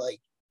like kind of like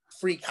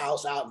freak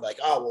House out and be like,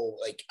 oh, well,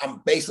 like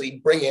I'm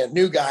basically bringing a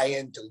new guy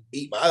in to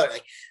beat my other.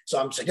 Like, so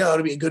I'm just like, oh,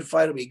 it'll be a good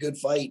fight. It'll be a good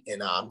fight.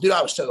 And dude,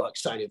 I was so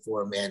excited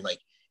for him, man. Like,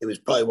 it was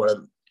probably one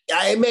of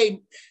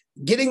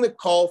getting the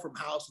call from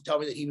House to tell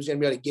me that he was going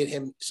to be able to get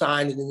him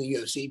signed in the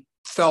UFC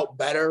felt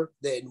better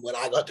than when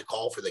I got the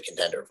call for the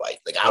Contender fight.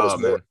 Like, I was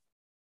more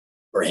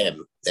for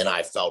him than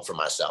I felt for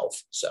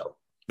myself. So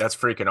that's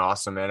freaking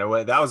awesome, man.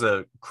 That was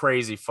a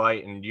crazy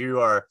fight. And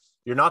you're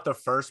not the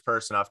first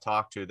person I've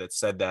talked to that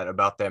said that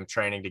about them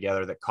training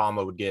together, that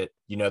Kama would get,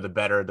 the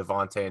better of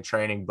Devontae in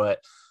training. But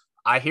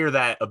I hear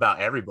that about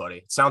everybody.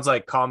 It sounds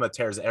like Kama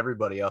tears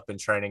everybody up in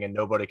training and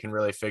nobody can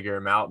really figure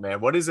him out, man.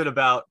 What is it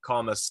about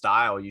Kama's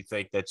style you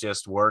think that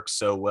just works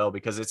so well?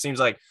 Because it seems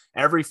like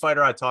every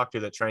fighter I talk to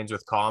that trains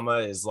with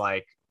Kama is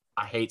like,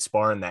 I hate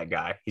sparring that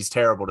guy. He's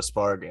terrible to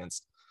spar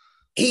against.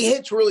 He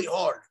hits really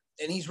hard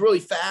and he's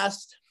really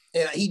fast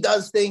and he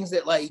does things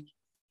that like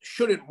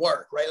shouldn't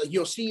work, right? Like,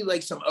 you'll see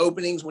like some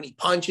openings when he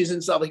punches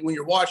and stuff. Like, when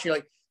you're watching, you're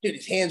like, dude,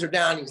 his hands are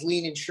down. He's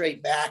leaning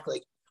straight back.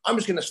 Like, I'm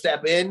just going to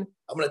step in.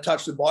 I'm going to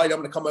touch the body. I'm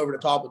going to come over the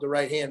top with the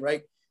right hand,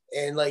 right?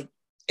 And like,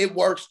 it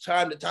works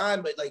time to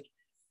time. But like,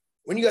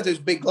 when you got those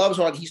big gloves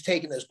on, he's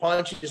taking those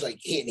punches. Like,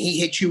 he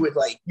hits you with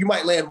like, you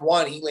might land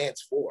one, he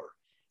lands four.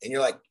 And you're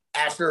like,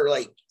 after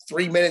like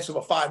 3 minutes of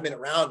a 5-minute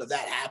round of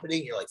that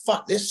happening, you're like,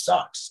 fuck, this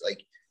sucks.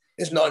 Like,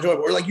 it's not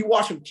enjoyable. Or like, you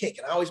watch him kick,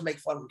 and I always make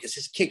fun of him because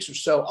his kicks are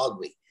so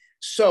ugly.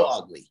 So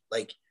ugly.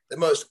 Like, the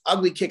most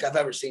ugly kick I've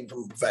ever seen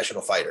from a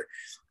professional fighter.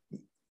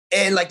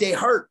 And like, they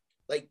hurt.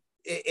 Like,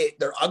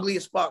 they're ugly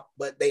as fuck,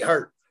 but they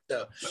hurt.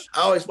 So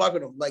I always fuck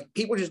with them. Like,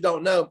 people just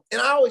don't know. And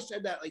I always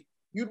said that, like,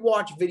 you'd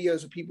watch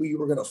videos of people you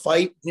were going to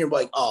fight, and you're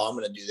like, oh, I'm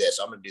going to do this,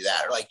 I'm going to do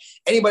that. Or like,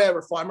 anybody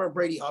ever fought? I remember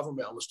Brady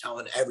Hoverman was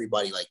telling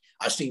everybody, like,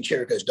 I've seen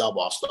Chirico's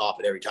double, I'll stop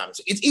it every time.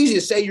 It's easy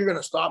to say you're going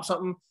to stop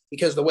something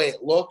because the way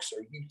it looks,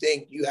 or you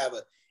think you have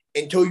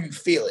until you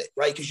feel it,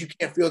 right? Because you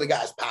can't feel the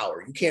guy's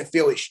power. You can't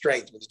feel his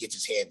strength when he gets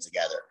his hands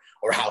together,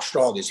 or how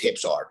strong his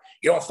hips are.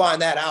 You don't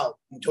find that out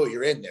until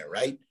you're in there,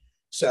 right?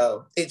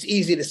 So it's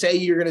easy to say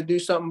you're going to do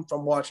something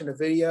from watching a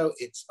video.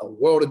 It's a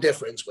world of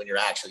difference when you're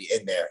actually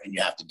in there and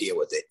you have to deal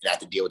with it. You have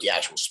to deal with the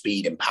actual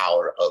speed and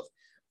power of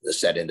the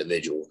said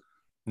individual.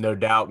 No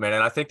doubt, man.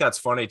 And I think that's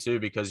funny too,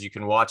 because you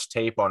can watch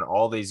tape on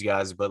all these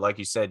guys, but like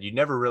you said, you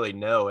never really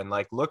know. And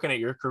like, looking at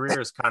your career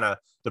is kind of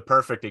the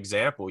perfect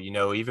example,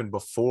 even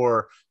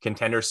before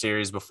Contender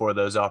Series, before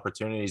those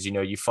opportunities,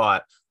 you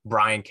fought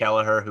Brian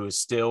Kelleher, who is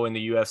still in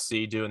the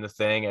UFC doing the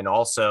thing, and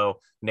also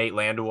Nate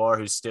Landwehr,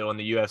 who's still in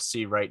the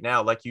UFC right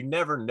now. Like, you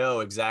never know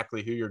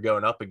exactly who you're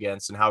going up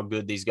against and how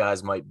good these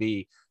guys might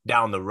be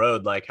down the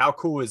road. Like, how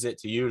cool is it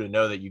to you to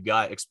know that you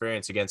got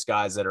experience against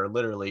guys that are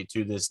literally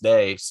to this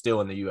day still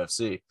in the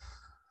UFC?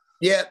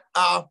 Yeah,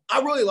 I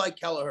really like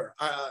Kelleher.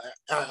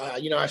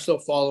 I still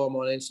follow him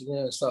on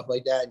Instagram and stuff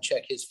like that and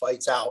check his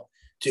fights out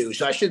too.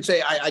 So I should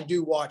say I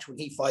do watch when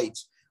he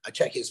fights. I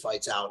check his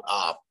fights out.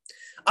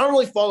 I don't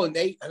really follow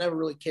Nate. I never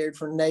really cared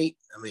for Nate.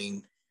 I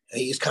mean,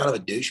 he's kind of a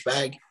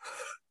douchebag.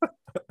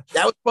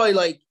 That was probably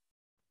like,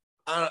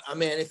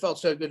 it felt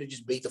so good to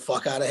just beat the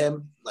fuck out of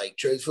him. Like,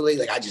 truthfully,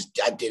 like, I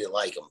didn't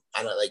like him.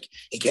 I don't like,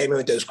 he came in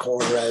with those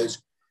cornrows.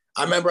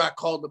 I remember I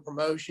called the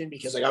promotion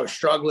because like I was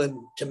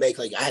struggling to make,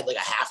 like, I had like a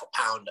half a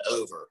pound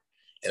over,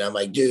 and I'm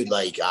like, dude,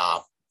 like,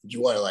 do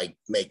you want to like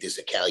make this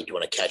a Cali? Do you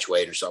want to catch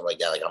weight or something like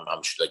that? Like, I'm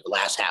like, the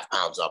last half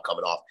pound's not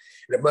coming off.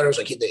 And the brother was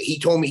like, he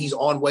told me he's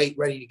on weight,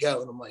 ready to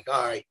go. And I'm like,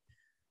 all right.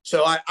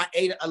 So I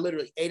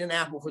literally ate an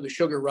apple for the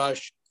sugar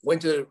rush,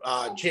 went to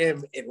the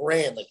gym and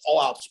ran like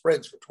all out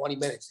sprints for 20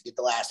 minutes to get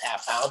the last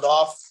half pound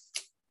off.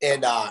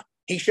 And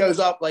he shows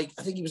up like,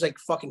 I think he was like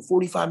fucking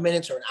 45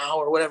 minutes or an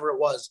hour or whatever it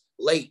was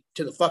late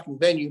to the fucking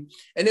venue.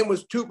 And then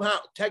was 2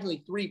 pounds,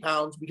 technically 3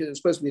 pounds because it was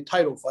supposed to be a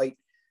title fight,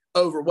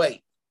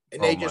 overweight.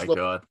 And they just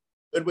looked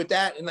good with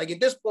that. And like at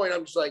this point,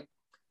 I'm just like,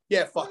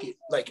 yeah, fuck it.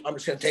 Like, I'm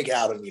just going to take it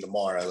out on me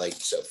tomorrow. Like,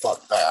 so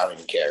fuck that. I don't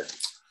even care.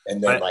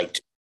 And then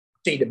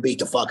see to beat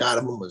the fuck out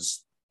of him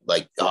was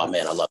like, oh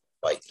man, I love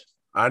the fight.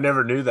 I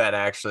never knew that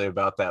actually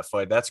about that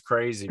fight. That's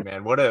crazy,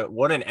 man. What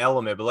an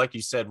element. But like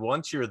you said,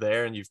 once you're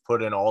there and you've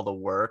put in all the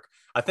work,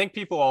 I think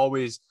people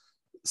always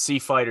see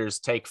fighters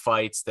take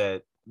fights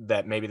that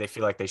maybe they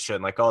feel like they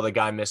shouldn't. Like, oh, the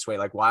guy missed weight.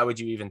 Like, why would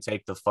you even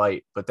take the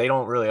fight? But they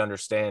don't really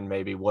understand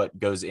maybe what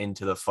goes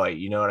into the fight.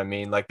 You know what I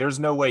mean? Like, there's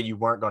no way you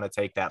weren't going to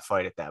take that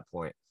fight at that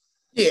point.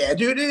 Yeah,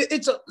 dude,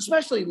 it's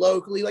especially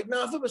locally. Like,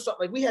 no, if it was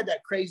something like we had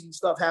that crazy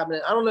stuff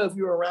happening. I don't know if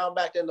you were around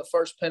back then, the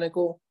first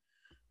Pinnacle,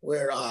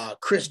 where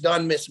Chris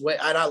Dunn missed weight.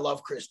 And I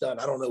love Chris Dunn.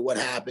 I don't know what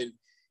happened.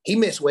 He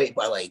missed weight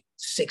by like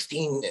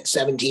 16 and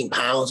 17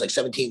 pounds, like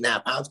 17 and a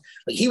half pounds.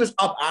 Like he was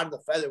up out of the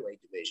featherweight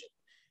division.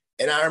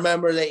 And I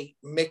remember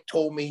Mick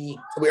told me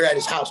we were at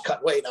his house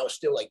cut weight and I was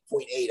still like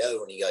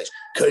 0.80. And he goes,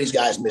 Cody's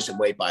guy's missing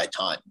weight by a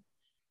ton.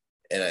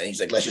 And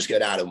he's like, let's just go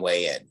down and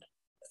weigh in.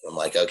 I'm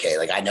like, okay,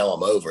 like I know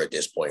I'm over at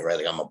this point, right?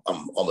 Like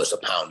I'm almost a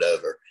pound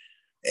over.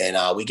 And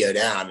we go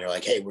down and they're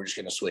like, hey, we're just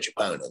going to switch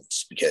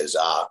opponents because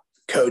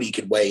Cody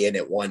could weigh in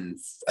at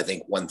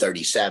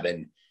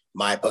 137.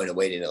 My opponent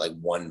weighed in at like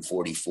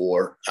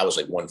 144. I was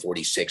like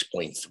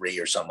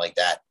 146.3 or something like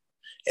that.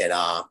 And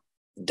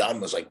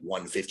Dunn was like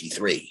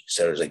 153.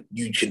 So it was like,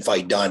 you can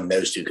fight Dunn,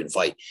 those two can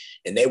fight.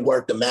 And they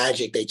worked the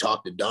magic. They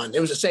talked to Dunn. It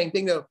was the same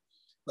thing though.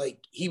 Like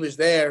he was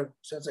there.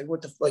 So it's like,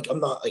 what the, like,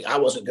 I'm not like, I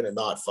wasn't going to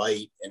not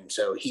fight. And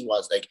so he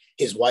was like,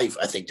 his wife,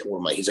 I think told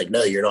him like, he's like,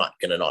 no, you're not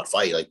going to not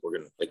fight. Like we're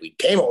going to, like, we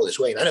came all this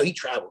way. And I know he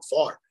traveled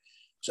far.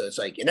 So it's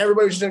like, and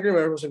everybody was just in agreement.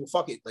 Everyone was like,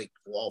 well, fuck it. Like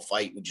we'll all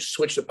fight. We just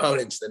switched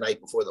opponents the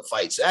night before the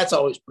fight. So that's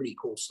always a pretty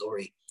cool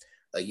story.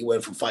 Like you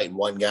went from fighting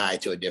one guy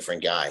to a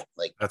different guy.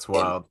 Like that's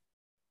wild.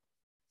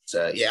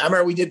 So yeah, I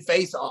remember we did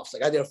face-offs.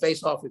 Like I did a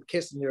face-off with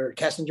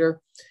Kessinger,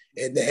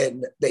 and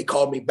then they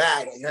called me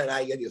back. And now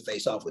you got to do a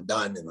face-off with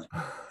Dunn. And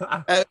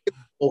like,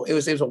 it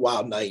was a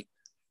wild night.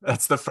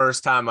 That's the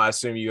first time I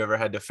assume you ever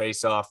had to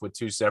face off with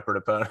two separate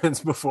opponents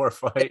before a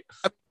fight.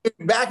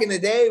 Back in the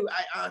day,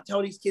 I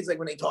tell these kids, like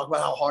when they talk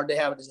about how hard they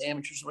have it as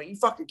amateurs, I'm like, you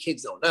fucking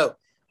kids don't know.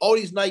 All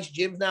these nice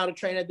gyms now to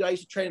train at, I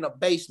used to train in a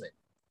basement,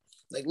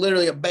 like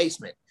literally a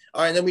basement.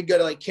 All right, and then we'd go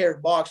to like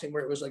Carrick Boxing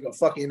where it was like a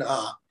fucking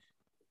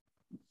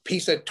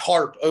piece of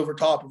tarp over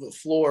top of the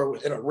floor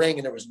within a ring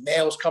and there was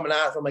nails coming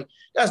out. I'm like,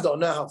 you guys don't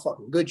know how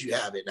fucking good you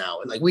have it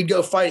now. And like we'd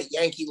go fight at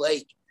Yankee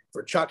Lake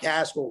for Chuck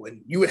Haskell,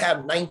 and you would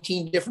have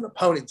 19 different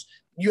opponents.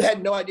 You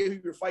had no idea who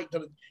you were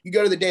fighting. You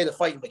go to the day of the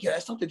fight, you're like, yeah,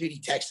 that's not the dude he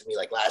texted me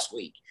like last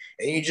week.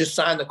 And you just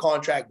sign the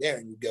contract there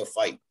and you go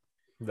fight.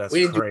 That's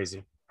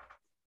crazy.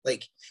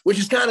 Like, which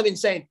is kind of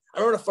insane. I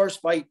remember the first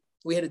fight,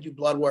 we had to do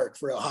blood work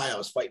for Ohio. I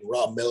was fighting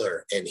Rob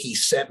Miller, and he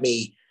sent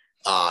me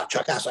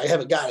Chuck Haskell. I have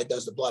a guy that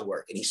does the blood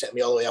work, and he sent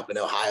me all the way up in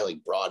Ohio,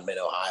 like Broadman,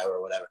 Ohio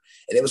or whatever.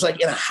 And it was like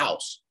in a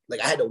house. Like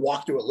I had to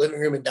walk through a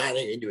living room and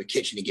dining into a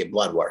kitchen to get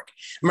blood work. I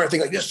remember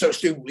thinking like, this is so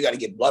stupid. We got to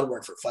get blood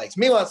work for fights.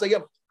 Meanwhile, it's like,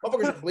 yo,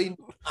 motherfuckers are bleeding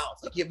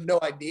out. Like you have no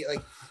idea.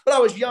 Like, but I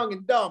was young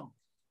and dumb.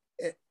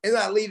 And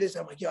I leave this.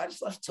 I'm like, yo, I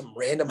just left some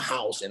random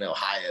house in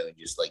Ohio and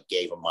just like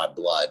gave them my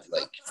blood.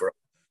 Like for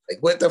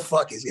like, what the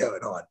fuck is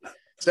going on?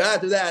 So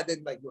after that,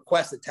 then like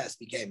request a test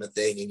became a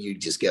thing, and you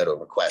just go to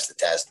request a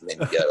test, and then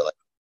you go to like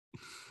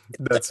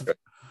that's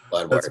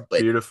blood work. But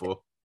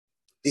Beautiful.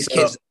 These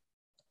kids,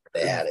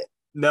 they had it.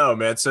 No,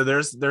 man. So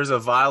there's a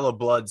vial of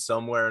blood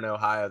somewhere in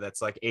Ohio that's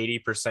like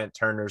 80%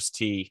 Turner's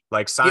tea.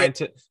 Like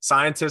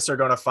scientists are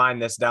going to find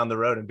this down the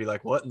road and be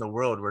like, what in the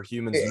world were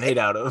humans made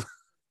out of?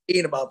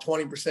 Eating about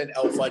 20%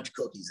 Elf Fudge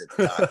cookies at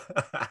the time.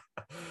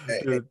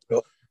 Dude,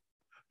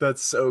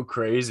 that's so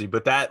crazy.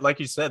 But that, like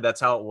you said,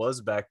 that's how it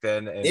was back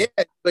then. And yeah,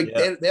 like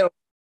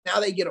now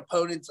they get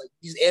opponents, like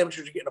these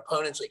amateurs are getting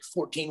opponents like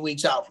 14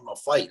 weeks out from a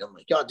fight. I'm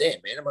like, God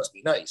damn, man, it must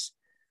be nice.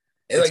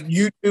 And like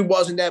YouTube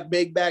wasn't that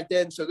big back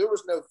then, so there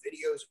was no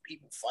videos of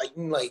people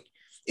fighting. Like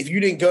if you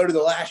didn't go to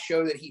the last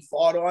show that he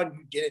fought on,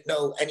 you didn't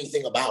know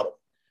anything about him.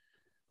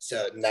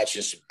 So and that's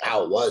just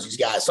how it was. These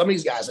guys, some of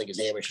these guys, like as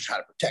amateurs, try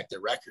to protect their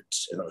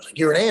records. And I was like,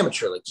 you're an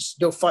amateur, like just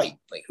go fight.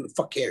 Like who the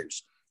fuck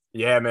cares?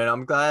 Yeah, man,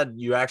 I'm glad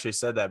you actually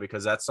said that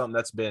because that's something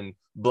that's been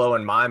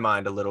blowing my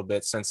mind a little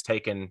bit since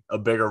taking a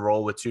bigger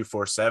role with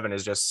 247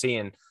 is just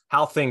seeing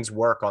how things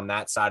work on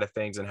that side of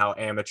things and how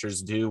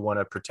amateurs do want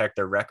to protect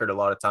their record a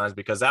lot of times,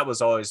 because that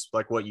was always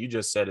like what you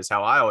just said is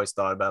how I always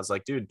thought about it. It's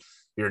like, dude,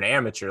 you're an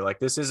amateur. Like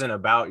this isn't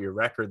about your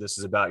record. This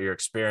is about your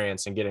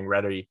experience and getting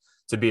ready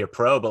to be a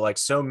pro. But like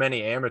so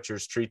many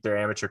amateurs treat their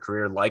amateur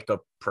career like a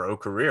pro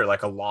career,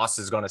 like a loss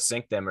is going to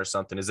sink them or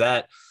something. Is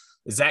that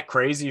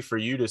crazy for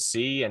you to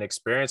see and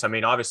experience? I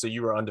mean, obviously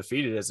you were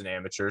undefeated as an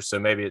amateur, so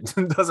maybe it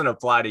doesn't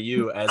apply to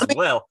you as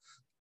well.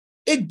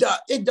 It does.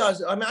 It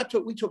does. I mean,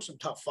 we took some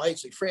tough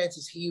fights. Like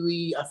Francis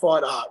Healy, I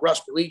fought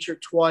Russ Bleacher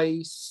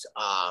twice.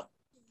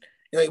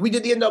 We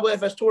did the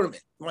NWFS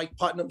tournament, Mike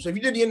Putnam. So if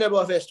you did the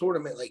NWFS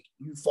tournament, like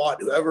you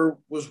fought whoever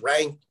was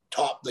ranked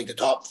top, like the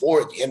top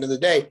four at the end of the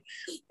day.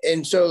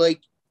 And so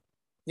like,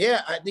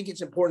 yeah, I think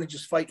it's important to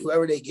just fight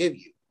whoever they give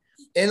you.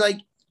 And like,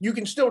 you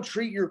can still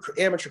treat your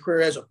amateur career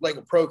as a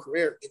pro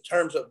career in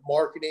terms of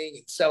marketing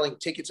and selling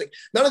tickets. Like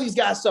none of these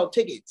guys sell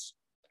tickets.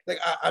 Like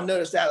I've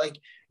noticed that, like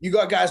you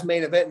got guys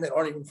main eventing that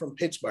aren't even from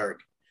Pittsburgh,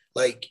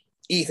 like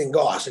Ethan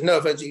Goss. And no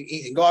offense to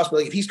Ethan Goss, but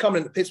like if he's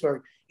coming into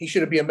Pittsburgh, he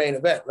shouldn't be a main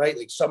event, right?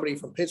 Like somebody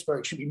from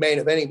Pittsburgh should be main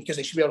eventing because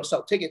they should be able to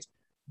sell tickets.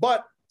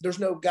 But there's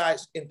no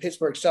guys in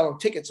Pittsburgh selling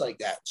tickets like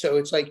that. So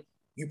it's like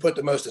you put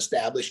the most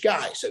established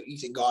guy. So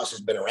Ethan Goss has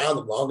been around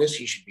the longest.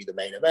 He should be the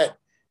main event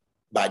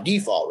by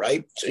default,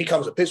 right? So he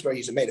comes to Pittsburgh,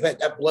 he's a main event.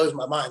 That blows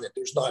my mind that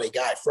there's not a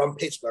guy from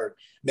Pittsburgh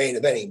main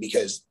eventing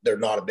because they're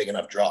not a big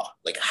enough draw.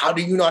 Like, how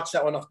do you not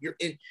sell enough?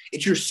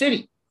 It's your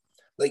city.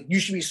 Like, you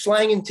should be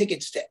slanging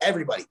tickets to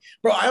everybody.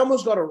 Bro, I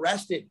almost got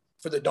arrested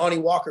for the Donnie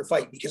Walker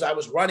fight because I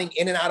was running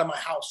in and out of my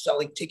house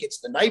selling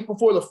tickets the night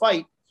before the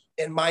fight,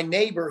 and my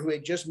neighbor who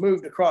had just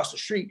moved across the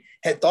street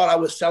had thought I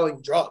was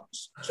selling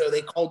drugs. So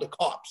they called the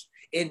cops.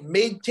 In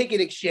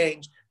mid-ticket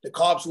exchange, the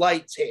cops'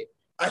 lights hit.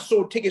 I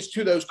sold tickets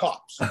to those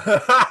cops. Like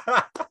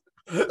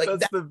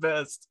that's the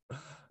best.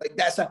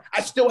 Like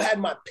I still had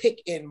my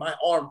pick in my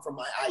arm from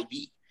my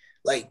ID.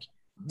 Like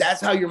that's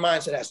how your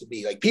mindset has to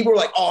be. Like people are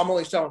like, oh, I'm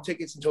only selling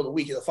tickets until the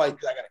week of the fight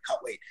because I got to cut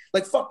weight.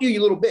 Like fuck you,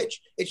 you little bitch.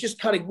 It's just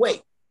cutting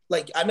weight.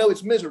 Like I know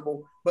it's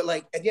miserable, but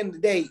like at the end of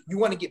the day, you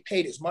want to get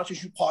paid as much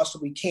as you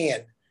possibly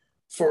can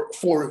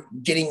for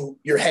getting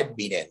your head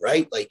beat in,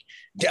 right? Like,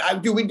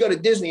 we'd go to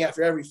Disney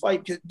after every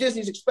fight because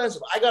Disney's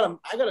expensive. I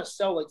gotta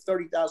sell like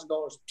 $30,000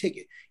 a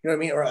ticket, you know what I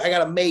mean? Or I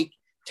gotta make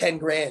 10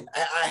 grand.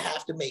 I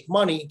have to make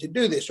money to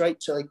do this,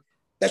 right? So like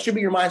that should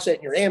be your mindset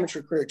in your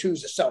amateur career too,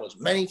 is to sell as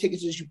many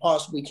tickets as you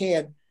possibly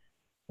can.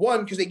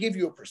 One, because they give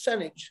you a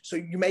percentage, so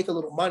you make a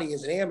little money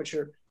as an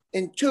amateur.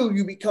 And two,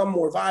 you become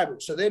more viable.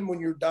 So then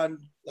when you're done,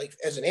 like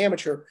as an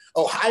amateur,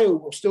 Ohio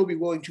will still be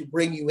willing to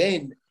bring you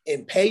in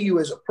and pay you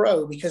as a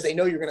pro because they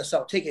know you're going to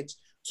sell tickets,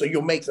 so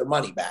you'll make their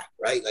money back,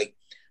 right? Like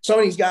some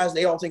of these guys,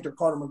 they all think they're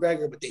Conor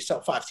McGregor, but they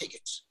sell 5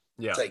 tickets.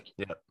 Yeah, it's like,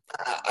 yeah.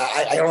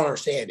 I don't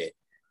understand it.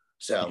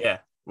 So yeah,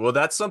 well,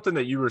 that's something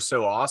that you were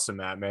so awesome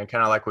at, man.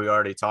 Kind of like we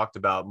already talked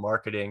about,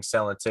 marketing,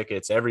 selling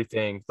tickets,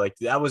 everything. Like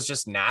that was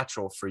just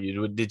natural for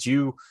you. Did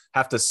you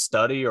have to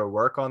study or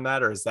work on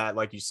that, or is that,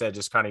 like you said,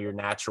 just kind of your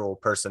natural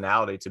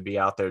personality to be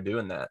out there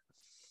doing that?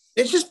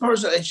 It's just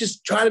personal. It's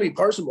just trying to be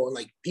personable, and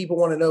like people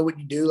want to know what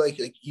you do. Like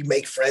you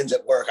make friends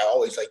at work.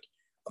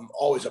 I'm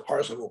always a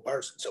personable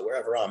person. So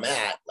wherever I'm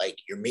at, like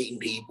you're meeting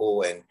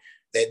people, and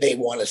they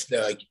want us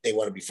to, like they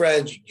want to be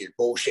friends. You get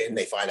bullshit, and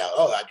they find out,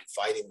 oh, I do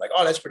fighting. I'm like,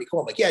 oh, that's pretty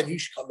cool. I'm like, yeah, you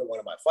should come to one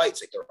of my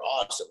fights. Like they're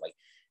awesome. Like,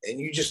 and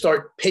you just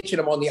start pitching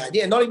them on the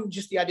idea, and not even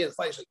just the idea of the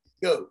fight. It's like,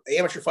 yo, the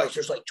amateur fights,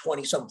 there's like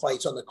 20 some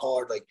fights on the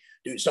card. Like,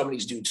 dude, some of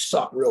these dudes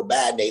suck real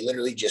bad. And they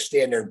literally just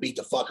stand there and beat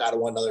the fuck out of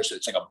one another. So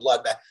it's like a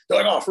bloodbath.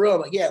 They're like, oh, for real?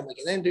 I'm like, yeah. I'm like,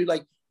 and then dude,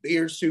 like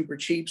beer's super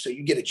cheap. So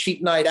you get a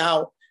cheap night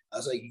out. I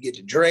was like, you get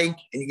to drink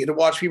and you get to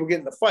watch people get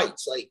in the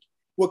fights. Like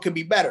what could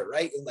be better,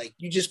 right? And like,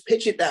 you just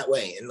pitch it that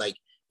way and like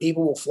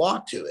people will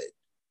flock to it.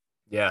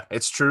 Yeah,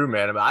 it's true,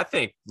 man. But I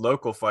think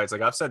local fights,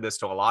 like I've said this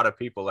to a lot of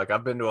people, like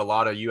I've been to a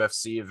lot of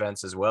UFC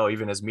events as well,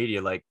 even as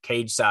media, like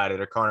Cage Side at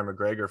a Conor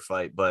McGregor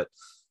fight. But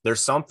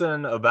there's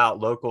something about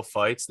local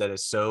fights that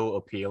is so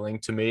appealing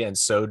to me and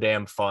so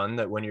damn fun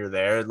that when you're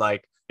there,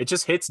 like it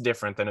just hits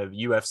different than a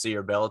UFC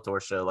or Bellator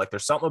show. Like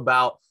there's something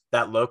about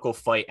that local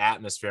fight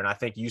atmosphere. And I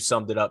think you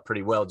summed it up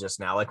pretty well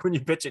just now. Like when you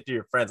pitch it to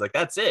your friends, like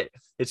that's it.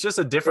 It's just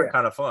a different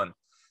kind of fun.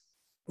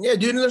 Yeah,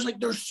 dude.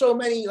 And there's so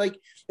many, like,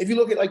 if you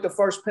look at like the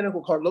first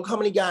Pinnacle card, look how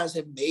many guys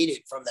have made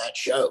it from that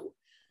show.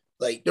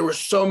 Like there were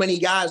so many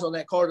guys on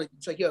that card. Like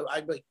it's like, yo,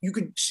 you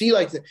could see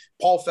like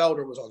Paul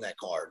Felder was on that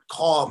card,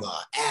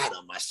 Kama,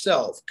 Adam,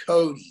 myself,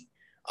 Cody.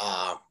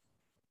 I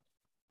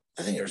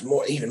think there's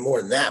even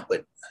more than that,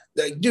 but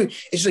like, dude,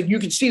 it's like you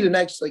can see the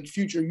next like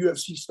future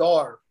UFC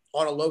star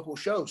on a local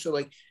show. So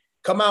like,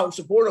 come out and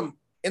support them.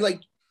 And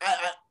like,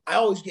 I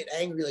always get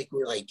angry. Like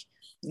we're like,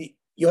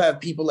 you have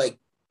people like,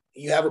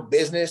 you have a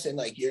business and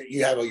like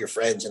you have all your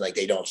friends and like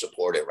they don't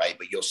support it, right?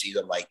 But you'll see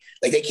them like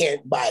they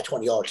can't buy a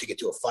 $20 ticket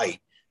to a fight,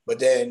 but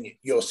then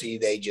you'll see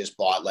they just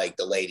bought like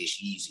the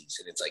latest Yeezys,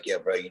 and it's like, yeah,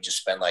 bro, you just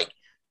spent like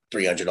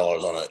 $300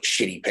 on a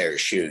shitty pair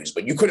of shoes,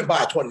 but you couldn't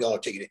buy a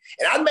 $20 ticket.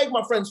 And I'd make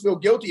my friends feel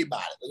guilty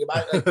about it.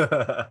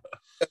 Like,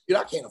 dude,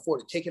 I can't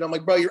afford a ticket. I'm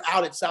like, bro, you're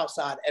out at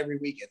Southside every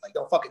weekend. Like,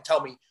 don't fucking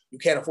tell me you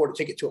can't afford a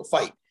ticket to a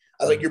fight.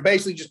 I was like, you're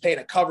basically just paying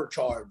a cover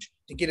charge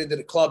to get into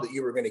the club that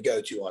you were going to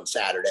go to on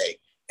Saturday.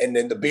 And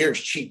then the beer's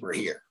cheaper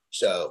here.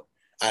 So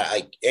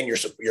and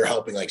you're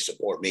helping like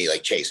support me,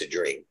 like chase a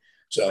dream.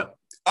 So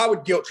I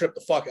would guilt trip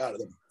the fuck out of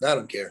them. I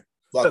don't care.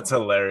 That's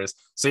hilarious.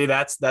 See,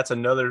 that's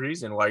another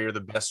reason why you're the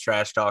best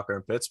trash talker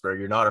in Pittsburgh.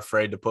 You're not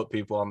afraid to put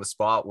people on the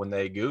spot when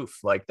they goof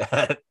like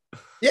that.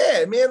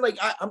 Yeah, man. Like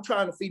I'm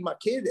trying to feed my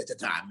kid at the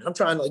time, and I'm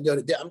trying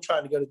to I'm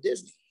trying to go to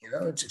Disney. You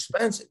know, it's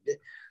expensive.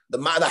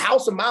 The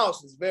House of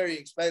Mouse is very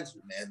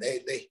expensive, man.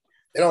 They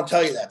don't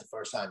tell you that the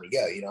first time you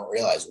go. You don't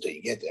realize until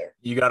you get there.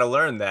 You got to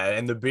learn that.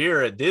 And the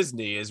beer at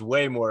Disney is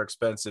way more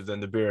expensive than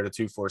the beer at a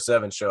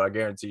 247 show. I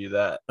guarantee you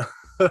that.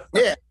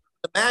 Yeah,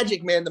 the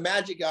magic, man. The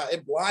magic,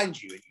 it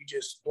blinds you, and you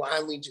just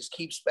blindly just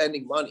keep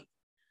spending money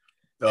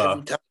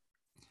every time.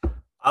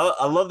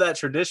 I love that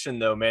tradition,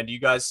 though, man. Do you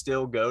guys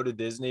still go to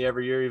Disney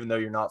every year, even though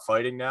you're not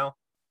fighting now?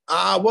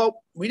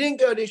 Well, we didn't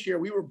go this year.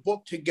 We were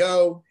booked to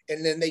go,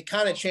 and then they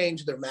kind of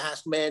changed their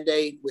mask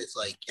mandate with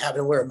like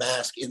having to wear a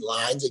mask in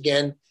lines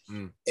again.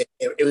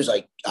 It was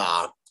like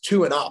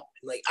 2 and up.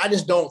 Like I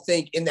just don't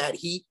think in that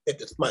heat that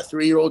my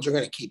 3-year-olds are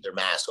going to keep their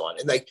mask on,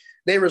 and like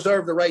they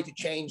reserve the right to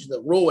change the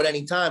rule at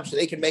any time, so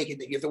they can make it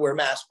that you have to wear a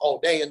mask all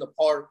day in the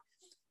park.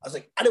 I was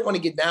like, I didn't want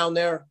to get down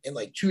there, and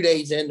like 2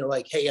 days in, they're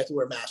like, hey, you have to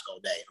wear a mask all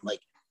day. I'm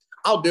like,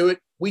 I'll do it.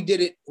 We did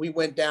it. We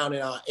went down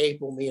in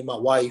April, me and my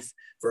wife,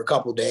 for a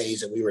couple of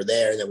days, and we were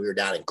there, and then we were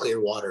down in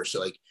Clearwater. So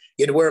like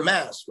you had to wear a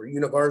mask for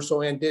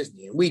Universal and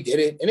Disney, and we did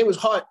it, and it was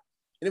hot,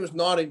 and it was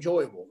not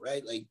enjoyable,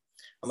 right? Like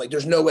I'm like,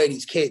 there's no way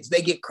these kids,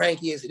 they get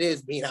cranky as it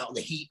is being out in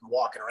the heat and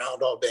walking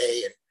around all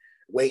day and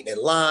waiting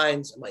in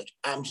lines. I'm like,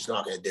 I'm just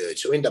not going to do it.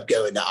 So we end up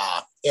going to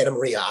Anna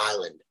Maria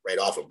Island right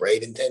off of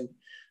Bradenton.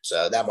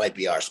 So that might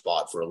be our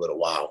spot for a little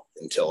while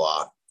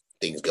until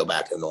things go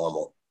back to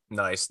normal.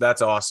 Nice.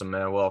 That's awesome,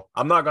 man. Well,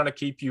 I'm not going to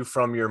keep you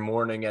from your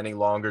morning any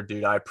longer,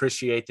 dude. I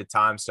appreciate the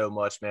time so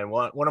much, man.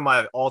 One of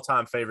my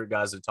all-time favorite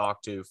guys to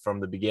talk to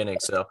from the beginning.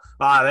 So,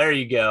 there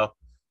you go.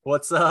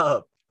 What's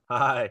up?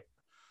 Hi.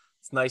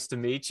 It's nice to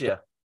meet you.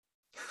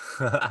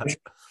 Maddie.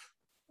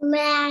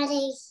 Yeah,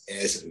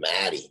 this is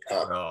Maddie.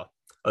 Oh,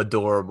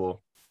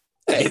 adorable.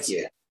 Thank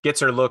you. Gets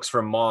her looks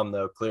from mom,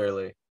 though,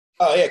 clearly.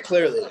 Oh, yeah,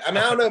 clearly. I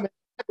mean, I don't know, man.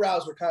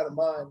 Eyebrows were kind of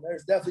mine.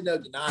 There's definitely no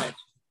denying.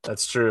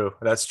 That's true.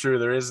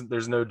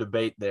 There's no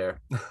debate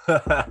there.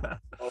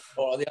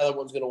 Oh, the other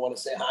one's going to want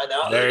to say hi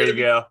now. There you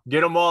go.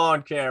 Get them all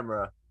on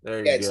camera.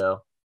 There you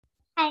go.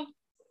 Hi.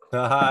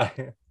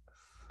 Hi.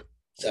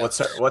 So,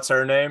 What's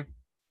her name?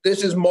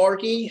 This is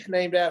Marky,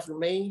 named after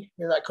me,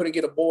 and I couldn't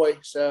get a boy,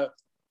 so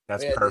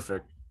that's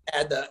perfect.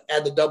 Add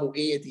the double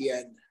E at the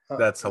end.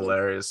 That's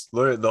hilarious.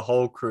 Look at the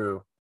whole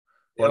crew.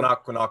 Well,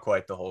 not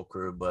quite the whole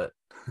crew, but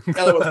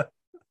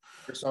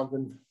or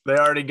something. They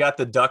already got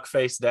the duck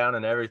face down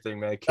and everything,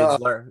 man.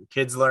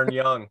 Kids learn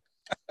young.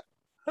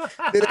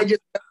 They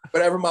just,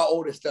 whatever my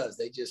oldest does,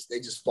 they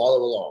just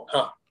follow along,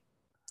 huh?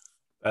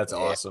 That's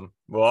awesome.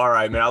 Well, all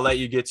right, man. I'll let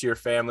you get to your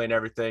family and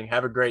everything.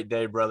 Have a great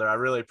day, brother. I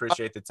really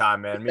appreciate the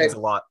time, man. It means a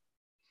lot.